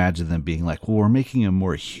I can imagine them being like, well, we're making him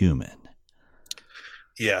more human.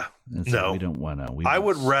 Yeah. No, we don't want to. I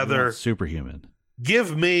would rather superhuman.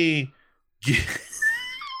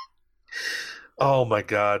 Oh my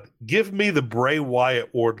God. Give me the Bray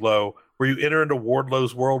Wyatt Wardlow where you enter into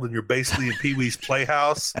Wardlow's world and you're basically in Pee-wee's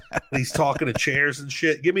Playhouse and he's talking to chairs and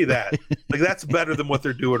shit. Give me that. Like, that's better than what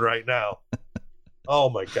they're doing right now. Oh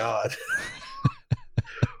my God.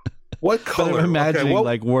 What color? I'm imagining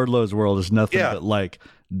like Wardlow's world is nothing but like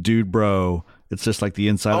dude bro. It's just like the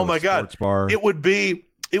inside of a sports bar. It would be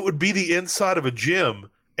the inside of a gym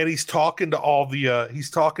and he's talking to all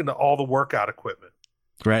the workout equipment.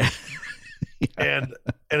 Right. And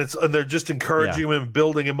they're just encouraging him and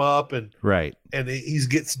building him up and he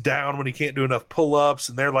gets down when he can't do enough pull-ups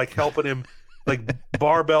and they're like helping him, like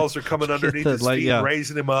barbells are coming underneath his feet,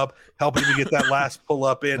 raising him up, helping him to get that last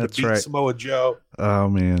pull-up in to beat Samoa Joe. Oh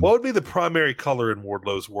man. What would be the primary color in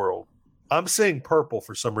Wardlow's world? I'm saying purple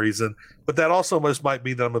for some reason, but that also might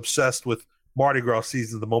be that I'm obsessed with Mardi Gras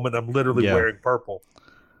season at the moment. I'm literally wearing purple.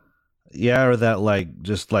 Yeah, or that like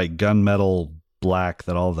just like gunmetal black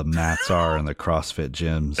that all the mats are in the CrossFit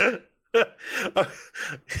gyms.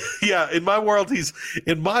 Yeah, in my world,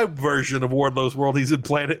 in my version of Wardlow's world, he's in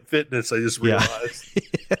Planet Fitness. I just realized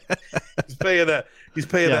he's paying that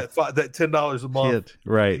that $10 a month,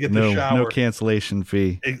 right? To get the shower. No cancellation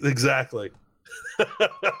fee. Exactly.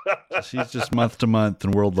 She's just month to month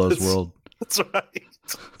in Wardlow's world. That's right.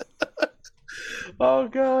 Oh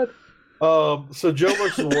God. So Joe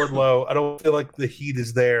versus Wardlow, I don't feel like the heat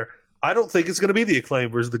is there. I don't think it's going to be the Acclaim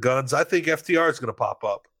versus the Guns. I think FTR is going to pop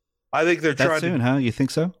up. I think they're trying soon, huh? You think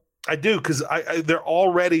so? I do, because they're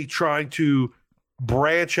already trying to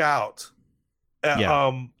branch out.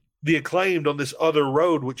 The Acclaimed on this other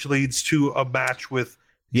road, which leads to a match with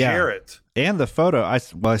Yeah. Jarrett. And the photo, I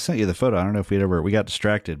sent you the photo. I don't know if we got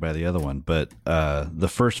distracted by the other one, but the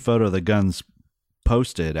first photo the Guns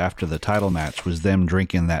posted after the title match was them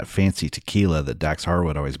drinking that fancy tequila that Dax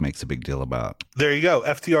Harwood always makes a big deal about. There you go.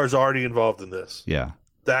 FTR is already involved in this. Yeah.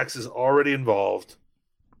 Dax is already involved.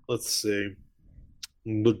 Let's see.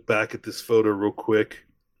 Look back at this photo real quick.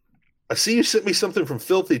 I see you sent me something from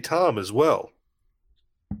Filthy Tom as well.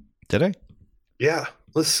 Did I? Yeah.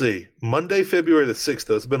 Let's see. Monday, February the 6th,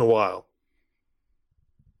 though. It's been a while.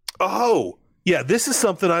 Oh, yeah. This is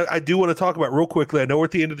something I do want to talk about real quickly. I know we're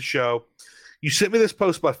at the end of the show. You sent me this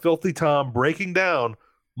post by Filthy Tom breaking down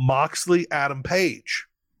Moxley Adam Page.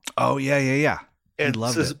 Oh, yeah. And he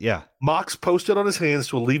loved it. Yeah. Mox posted on his hands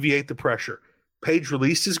to alleviate the pressure. Page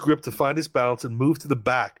released his grip to find his balance and moved to the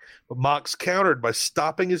back, but Mox countered by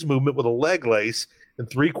stopping his movement with a leg lace and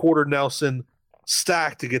three-quarter Nelson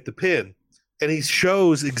stack to get the pin. And he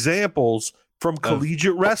shows examples from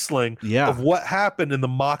collegiate wrestling of what happened in the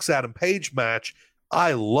Mox Adam Page match.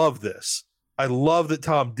 I love this. I love that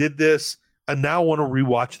Tom did this. I now want to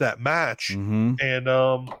rewatch that match. Mm-hmm. And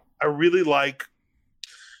I really like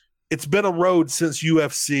it's been a road since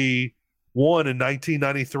UFC 1 in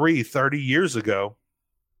 1993, 30 years ago,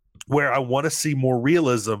 where I want to see more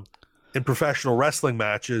realism in professional wrestling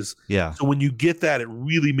matches. Yeah. So when you get that, it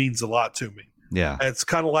really means a lot to me. Yeah. And it's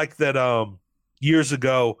kind of like that years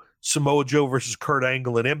ago, Samoa Joe versus Kurt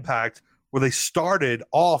Angle in Impact, where they started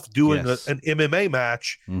off doing an MMA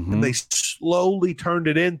match and they slowly turned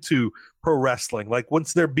it into pro wrestling. Like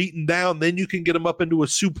once they're beaten down, then you can get them up into a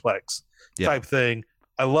suplex type thing.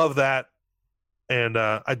 I love that. And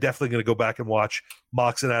I'm definitely going to go back and watch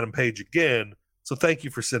Mox and Adam Page again. So thank you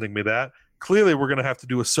for sending me that. Clearly, we're going to have to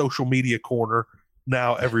do a social media corner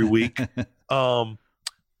now every week.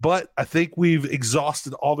 But I think we've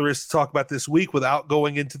exhausted all there is to talk about this week without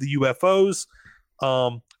going into the UFOs.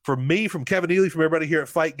 From me, from Kevin Ely, from everybody here at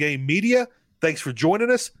Fight Game Media, thanks for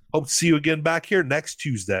joining us. Hope to see you again back here next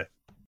Tuesday.